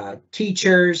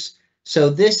teachers.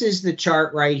 So this is the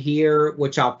chart right here,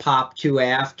 which I'll pop to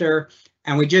after.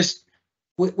 And we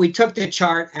took the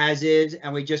chart as is,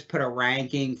 and we just put a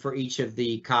ranking for each of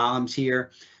the columns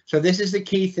here. So this is the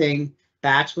key thing.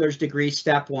 Bachelor's degree,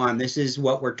 step one. This is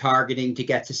what we're targeting to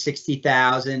get to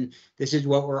 60,000. This is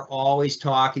what we're always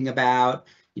talking about.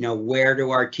 You know, where do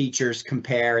our teachers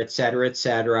compare, et cetera, et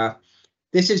cetera.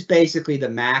 This is basically the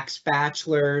max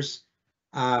bachelor's.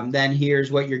 Then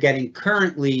here's what you're getting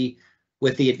currently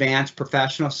with the advanced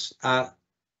professional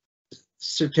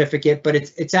certificate, but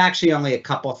it's actually only a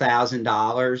couple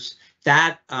 $1,000s.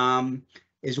 That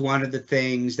is one of the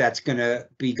things that's going to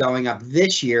be going up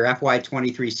this year,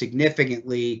 FY23,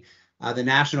 significantly. The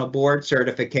national board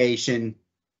certification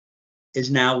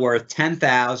is now worth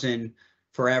 $10,000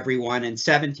 for everyone and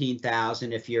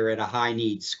 $17,000 if you're at a high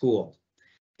need school.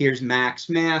 Here's max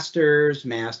masters,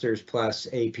 masters plus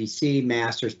APC,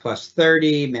 masters plus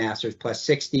 30, masters plus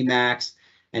 60 max,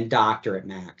 and doctorate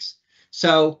max.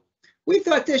 So we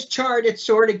thought this chart, it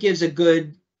sort of gives a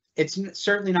good, it's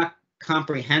certainly not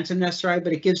comprehensive necessarily,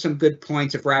 but it gives some good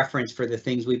points of reference for the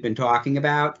things we've been talking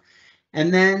about.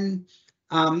 And then,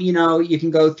 you know, you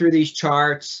can go through these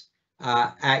charts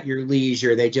at your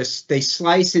leisure. They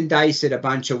slice and dice it a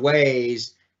bunch of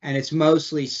ways, and it's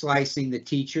mostly slicing the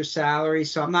teacher salary.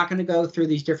 So I'm not going to go through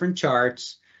these different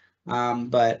charts,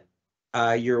 but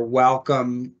you're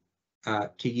welcome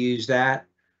to use that.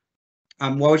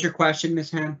 What was your question, Ms.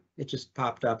 Hen? It just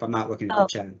popped up. I'm not looking at the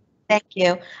chat. Thank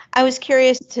you. I was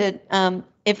curious to,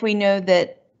 if we know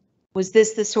that, was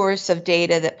this the source of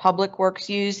data that Public Works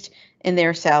used in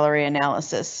their salary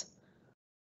analysis?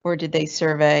 Or did they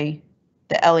survey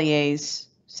the LEAs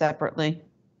separately?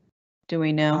 Do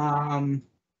we know?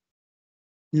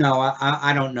 No,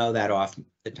 I don't know that off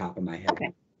the top of my head. Okay.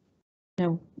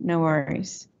 No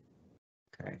worries.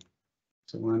 Okay.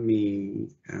 So let me,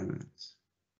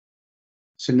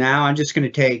 so now I'm just going to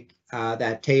take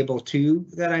that table 2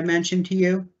 that I mentioned to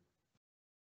you.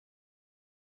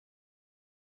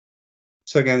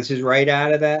 So again, this is right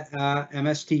out of that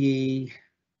MSTE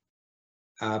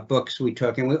books we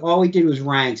took, and all we did was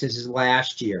ranks. This is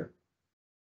last year.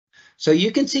 So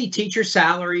you can see teacher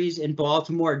salaries in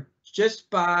Baltimore just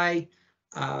by,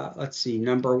 let's see,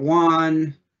 number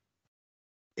one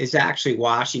is actually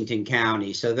Washington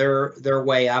County. So they're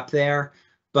way up there.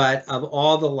 But of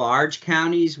all the large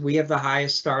counties, we have the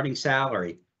highest starting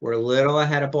salary. We're a little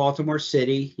ahead of Baltimore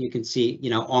City. You can see,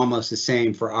 almost the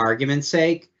same for argument's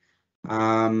sake.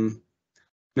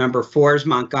 Number 4 is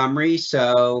Montgomery.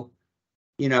 So,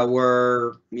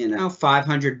 we're,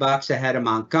 $500 ahead of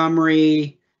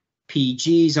Montgomery.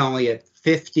 PG's only at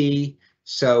 50.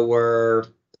 So we're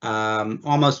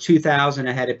almost 2,000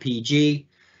 ahead of PG.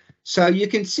 So you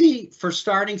can see for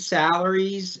starting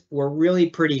salaries, we're really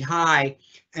pretty high.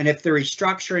 And if the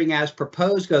restructuring as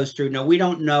proposed goes through, now we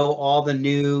don't know all the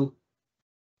new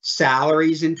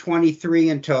salaries in 23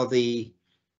 until the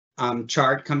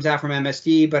chart comes out from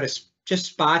MSD, but it's just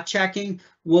spot checking.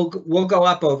 We'll go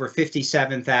up over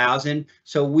 57,000.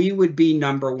 So we would be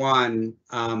number one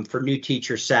for new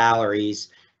teacher salaries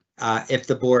if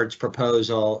the board's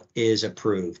proposal is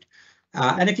approved.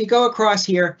 And if you go across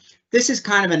here, this is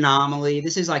kind of anomaly.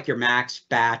 This is like your max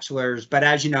bachelor's, but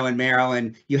as you know, in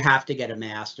Maryland, you have to get a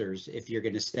master's if you're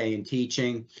going to stay in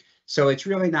teaching. So it's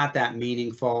really not that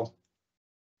meaningful.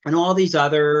 And all these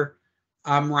other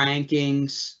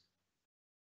rankings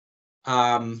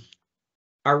are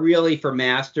really for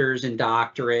master's and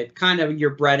doctorate, kind of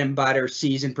your bread and butter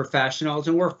seasoned professionals.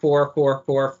 And we're 4, 4,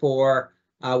 4, 4.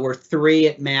 We're 3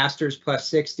 at master's plus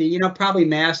 60, probably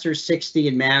master's 60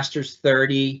 and master's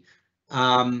 30.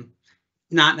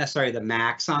 Not necessarily the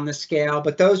max on the scale,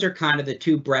 but those are kind of the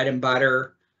 2 bread and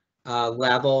butter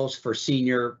levels for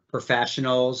senior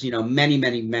professionals. Many,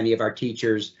 many, many of our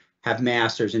teachers have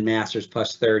master's and master's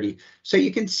plus 30. So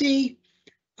you can see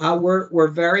we're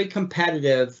very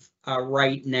competitive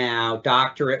right now.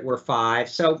 Doctorate, we're 5.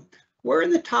 So we're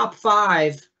in the top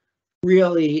 5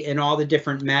 really in all the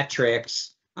different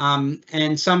metrics.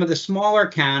 And some of the smaller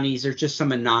counties, there's just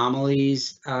some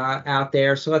anomalies out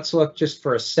there. So let's look just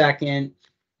for a second.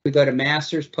 We go to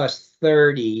master's plus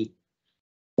 30,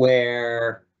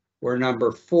 where we're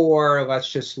number 4.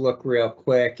 Let's just look real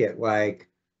quick at like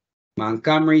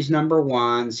Montgomery's number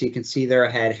 1. So you can see they're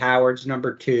ahead. Howard's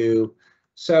number 2.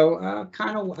 So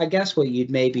kind of, I guess what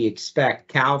you'd maybe expect.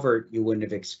 Calvert, you wouldn't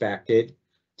have expected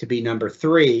to be number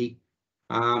 3.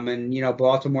 And,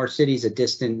 Baltimore City's a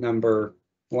distant number.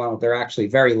 Well, they're actually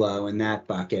very low in that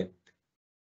bucket.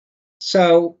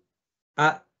 So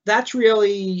that's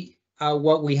really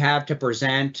what we have to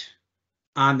present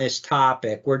on this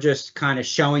topic. We're just kind of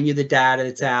showing you the data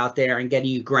that's out there and getting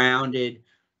you grounded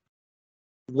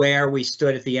where we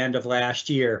stood at the end of last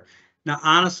year. Now,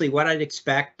 honestly, what I'd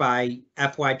expect by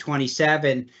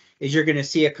FY27 is you're going to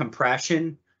see a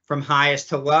compression from highest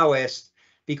to lowest,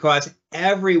 because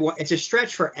it's a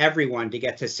stretch for everyone to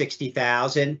get to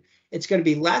 60,000. It's going to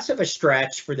be less of a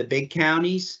stretch for the big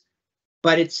counties,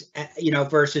 but it's,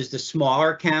 versus the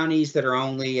smaller counties that are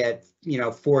only at,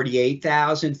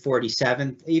 48,000,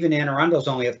 47, even Anne Arundel's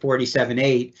only at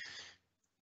 47.8.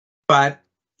 But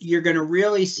you're going to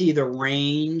really see the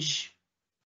range,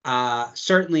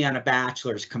 certainly on a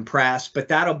bachelor's, compressed, but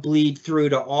that'll bleed through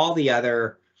to all the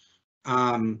other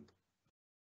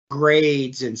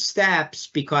grades and steps,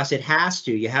 because it has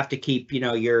to. You have to keep,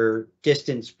 your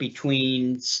distance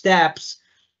between steps.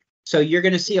 So you're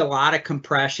going to see a lot of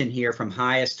compression here from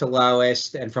highest to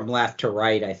lowest and from left to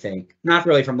right, I think. Not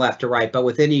really from left to right, but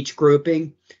within each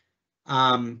grouping,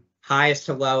 highest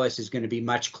to lowest is going to be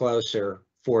much closer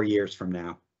 4 years from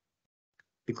now.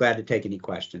 Be glad to take any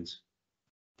questions.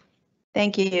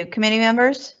 Thank you. Committee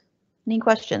members, any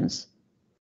questions?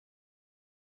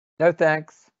 No,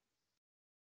 thanks.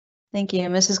 Thank you.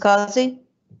 Mrs. Causey?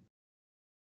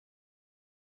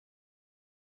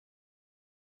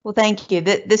 Well, thank you.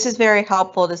 This is very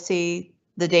helpful to see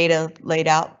the data laid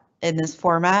out in this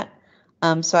format.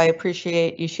 So I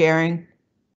appreciate you sharing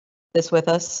this with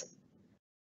us.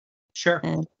 Sure.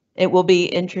 And it will be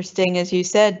interesting, as you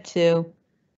said, to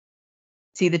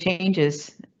see the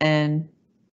changes and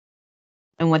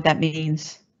what that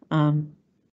means. And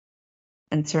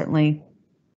certainly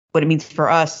what it means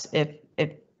for us if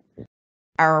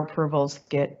our approvals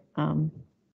get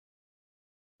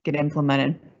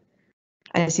implemented.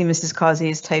 I see Mrs. Causey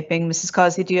is typing. Mrs.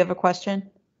 Causey, do you have a question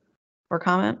or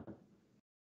comment?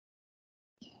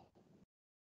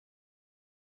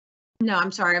 No,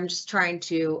 I'm sorry. I'm just trying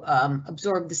to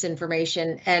absorb this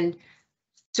information. And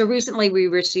so recently we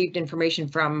received information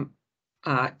from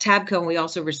Tabco, and we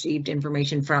also received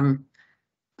information from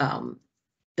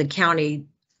the county.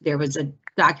 There was a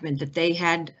document that they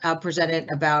had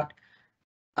presented about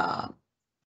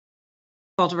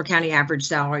Baltimore County average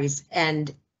salaries.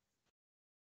 And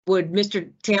would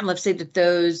Mr. Tantliff say that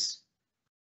those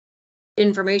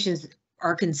informations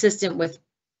are consistent with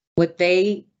what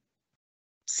they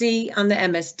see on the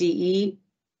MSDE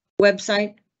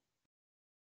website?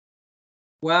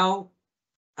 Well,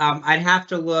 I'd have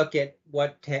to look at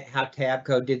how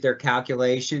Tabco did their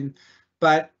calculation,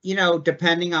 but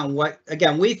depending on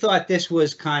again, we thought this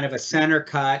was kind of a center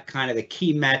cut, kind of the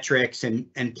key metrics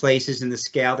and places in the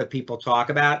scale that people talk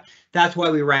about. That's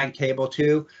why we ranked table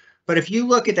 2. But if you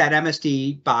look at that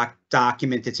MSD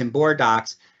document that's in board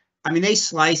docs, I mean, they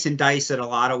slice and dice it a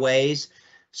lot of ways.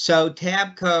 So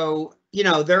Tabco,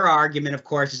 their argument, of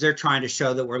course, is they're trying to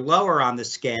show that we're lower on the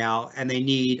scale and they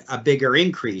need a bigger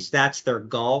increase. That's their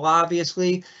goal,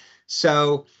 obviously.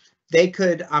 So they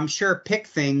could, I'm sure, pick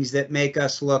things that make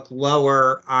us look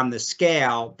lower on the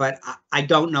scale, but I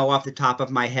don't know off the top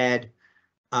of my head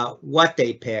what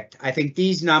they picked. I think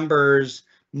these numbers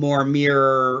more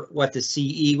mirror what the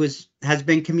CE has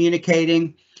been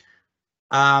communicating.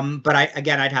 But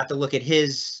I'd have to look at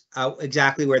his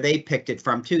exactly where they picked it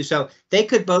from too. So they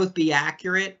could both be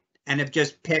accurate and have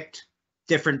just picked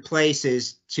different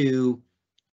places to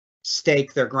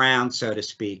stake their ground, so to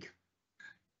speak.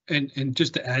 And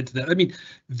just to add to that, I mean,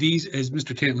 these, as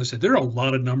Mr. Tantliff said, there are a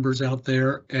lot of numbers out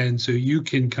there, and so you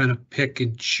can kind of pick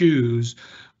and choose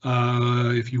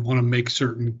if you want to make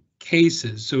certain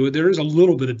cases. So there is a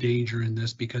little bit of danger in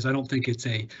this because I don't think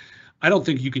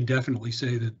you can definitely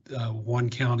say that one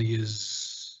county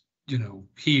is,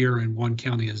 here and one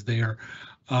county is there.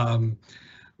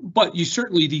 But you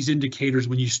certainly, these indicators,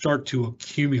 when you start to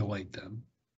accumulate them,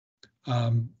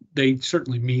 they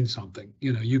certainly mean something.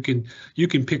 You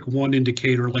can pick one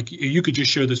indicator, like you could just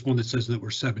show this one that says that we're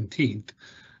 17th,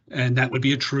 and that would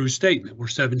be a true statement. We're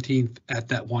 17th at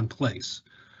that one place.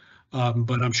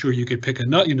 But I'm sure you could pick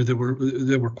another,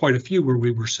 there were quite a few where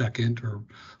we were 2nd or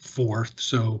 4th.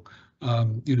 So,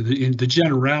 the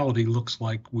generality looks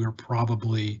like we're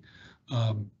probably,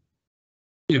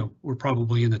 we're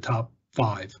probably in the top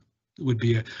 5 would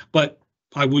be, but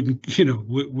I wouldn't,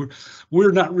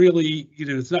 we're not really,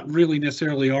 it's not really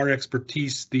necessarily our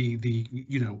expertise, the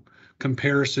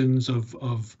comparisons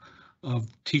of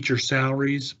teacher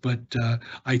salaries, but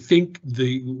I think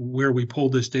where we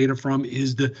pulled this data from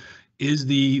is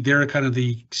they're kind of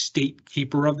the state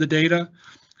keeper of the data.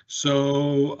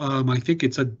 So I think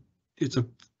it's a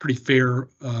pretty fair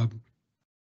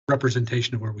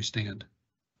representation of where we stand.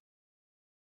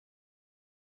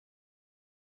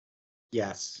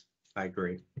 Yes, I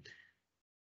agree.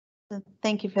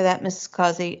 Thank you for that, Mrs.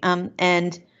 Causey.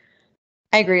 And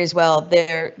I agree as well.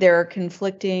 There are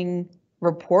conflicting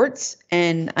reports,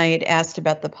 and I had asked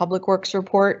about the Public Works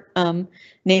report,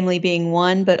 namely being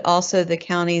one, but also the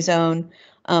county's own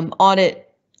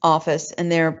audit office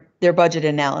and their budget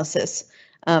analysis.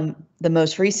 The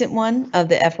most recent one of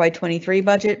the FY23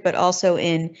 budget, but also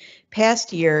in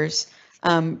past years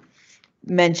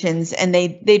mentions, and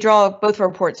they draw, both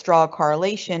reports draw a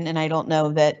correlation, and I don't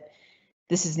know that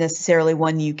this is necessarily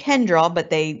one you can draw,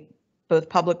 but both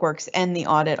Public Works and the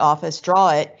audit office draw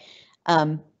it.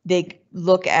 They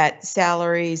look at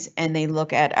salaries and they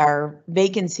look at our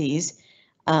vacancies,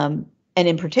 and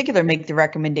in particular make the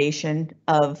recommendation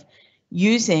of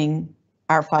using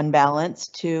our fund balance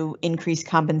to increase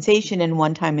compensation and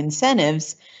one-time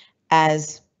incentives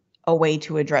as a way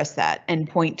to address that, and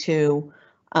point to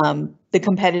the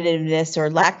competitiveness or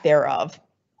lack thereof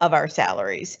of our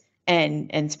salaries,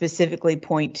 and specifically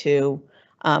point to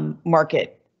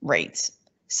market rates.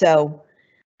 So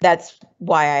that's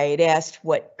why I had asked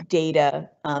what data,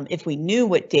 if we knew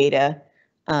what data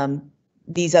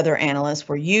these other analysts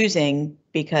were using,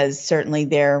 because certainly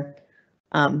there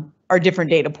are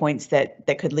different data points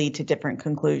that could lead to different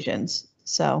conclusions.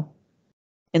 So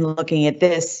in looking at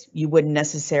this, you wouldn't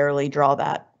necessarily draw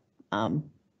that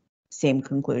same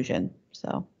conclusion.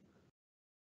 So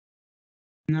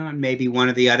no, maybe one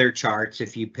of the other charts,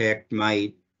 if you picked,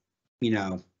 might,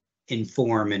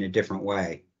 inform in a different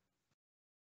way.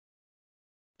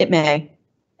 it may,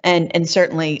 and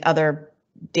certainly other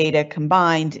data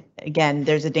combined. Again,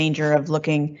 there's a danger of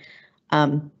looking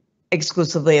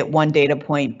exclusively at one data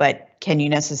point, but can you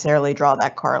necessarily draw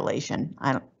that correlation?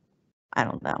 I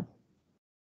don't know.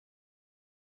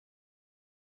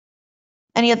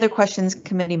 Any other questions,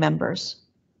 committee members?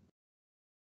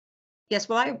 Yes,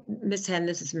 well, Ms. Henn,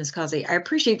 this is Ms. Causey. I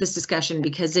appreciate this discussion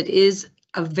because it is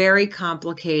a very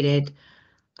complicated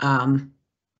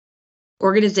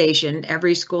organization.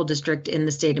 Every school district in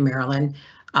the state of Maryland,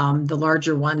 the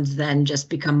larger ones then just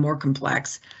become more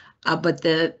complex. But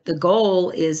the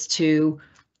goal is to,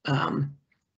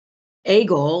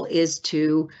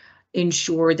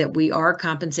 ensure that we are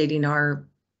compensating our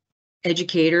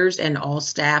educators and all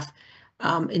staff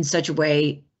in such a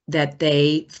way that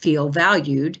they feel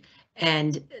valued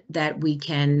and that we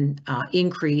can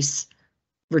increase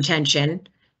retention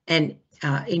and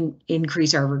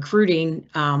increase our recruiting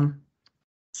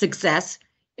success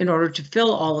in order to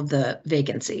fill all of the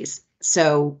vacancies.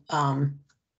 So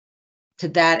to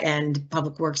that end,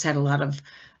 Public Works had a lot of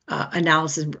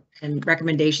analysis and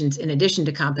recommendations in addition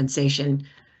to compensation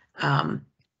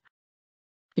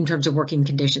in terms of working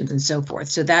conditions and so forth.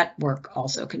 So that work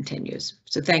also continues.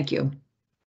 So thank you.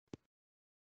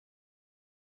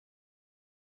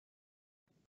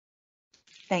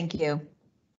 Thank you.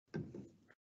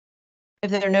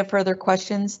 If there are no further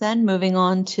questions, then moving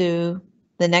on to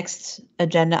the next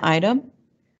agenda item.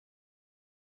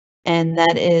 And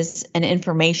that is an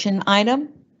information item.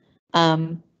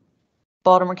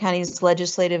 Baltimore County's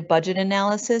legislative budget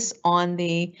analysis on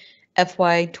the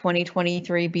FY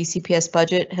 2023 BCPS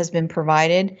budget has been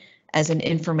provided as an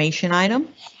information item.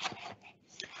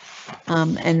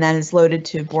 And that is loaded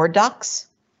to board docs.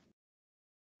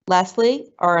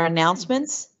 Lastly, our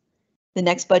announcements. The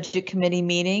next budget committee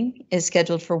meeting is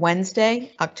scheduled for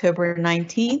Wednesday, October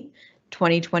 19th,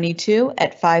 2022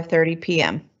 at 5:30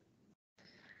 p.m.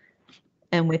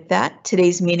 And with that,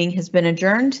 today's meeting has been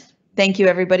adjourned. Thank you,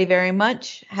 everybody, very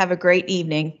much. Have a great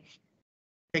evening.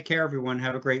 Take care, everyone.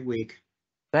 Have a great week.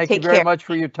 Thank you Take very care. much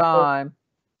for your time.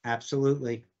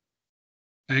 Absolutely.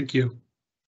 Thank you.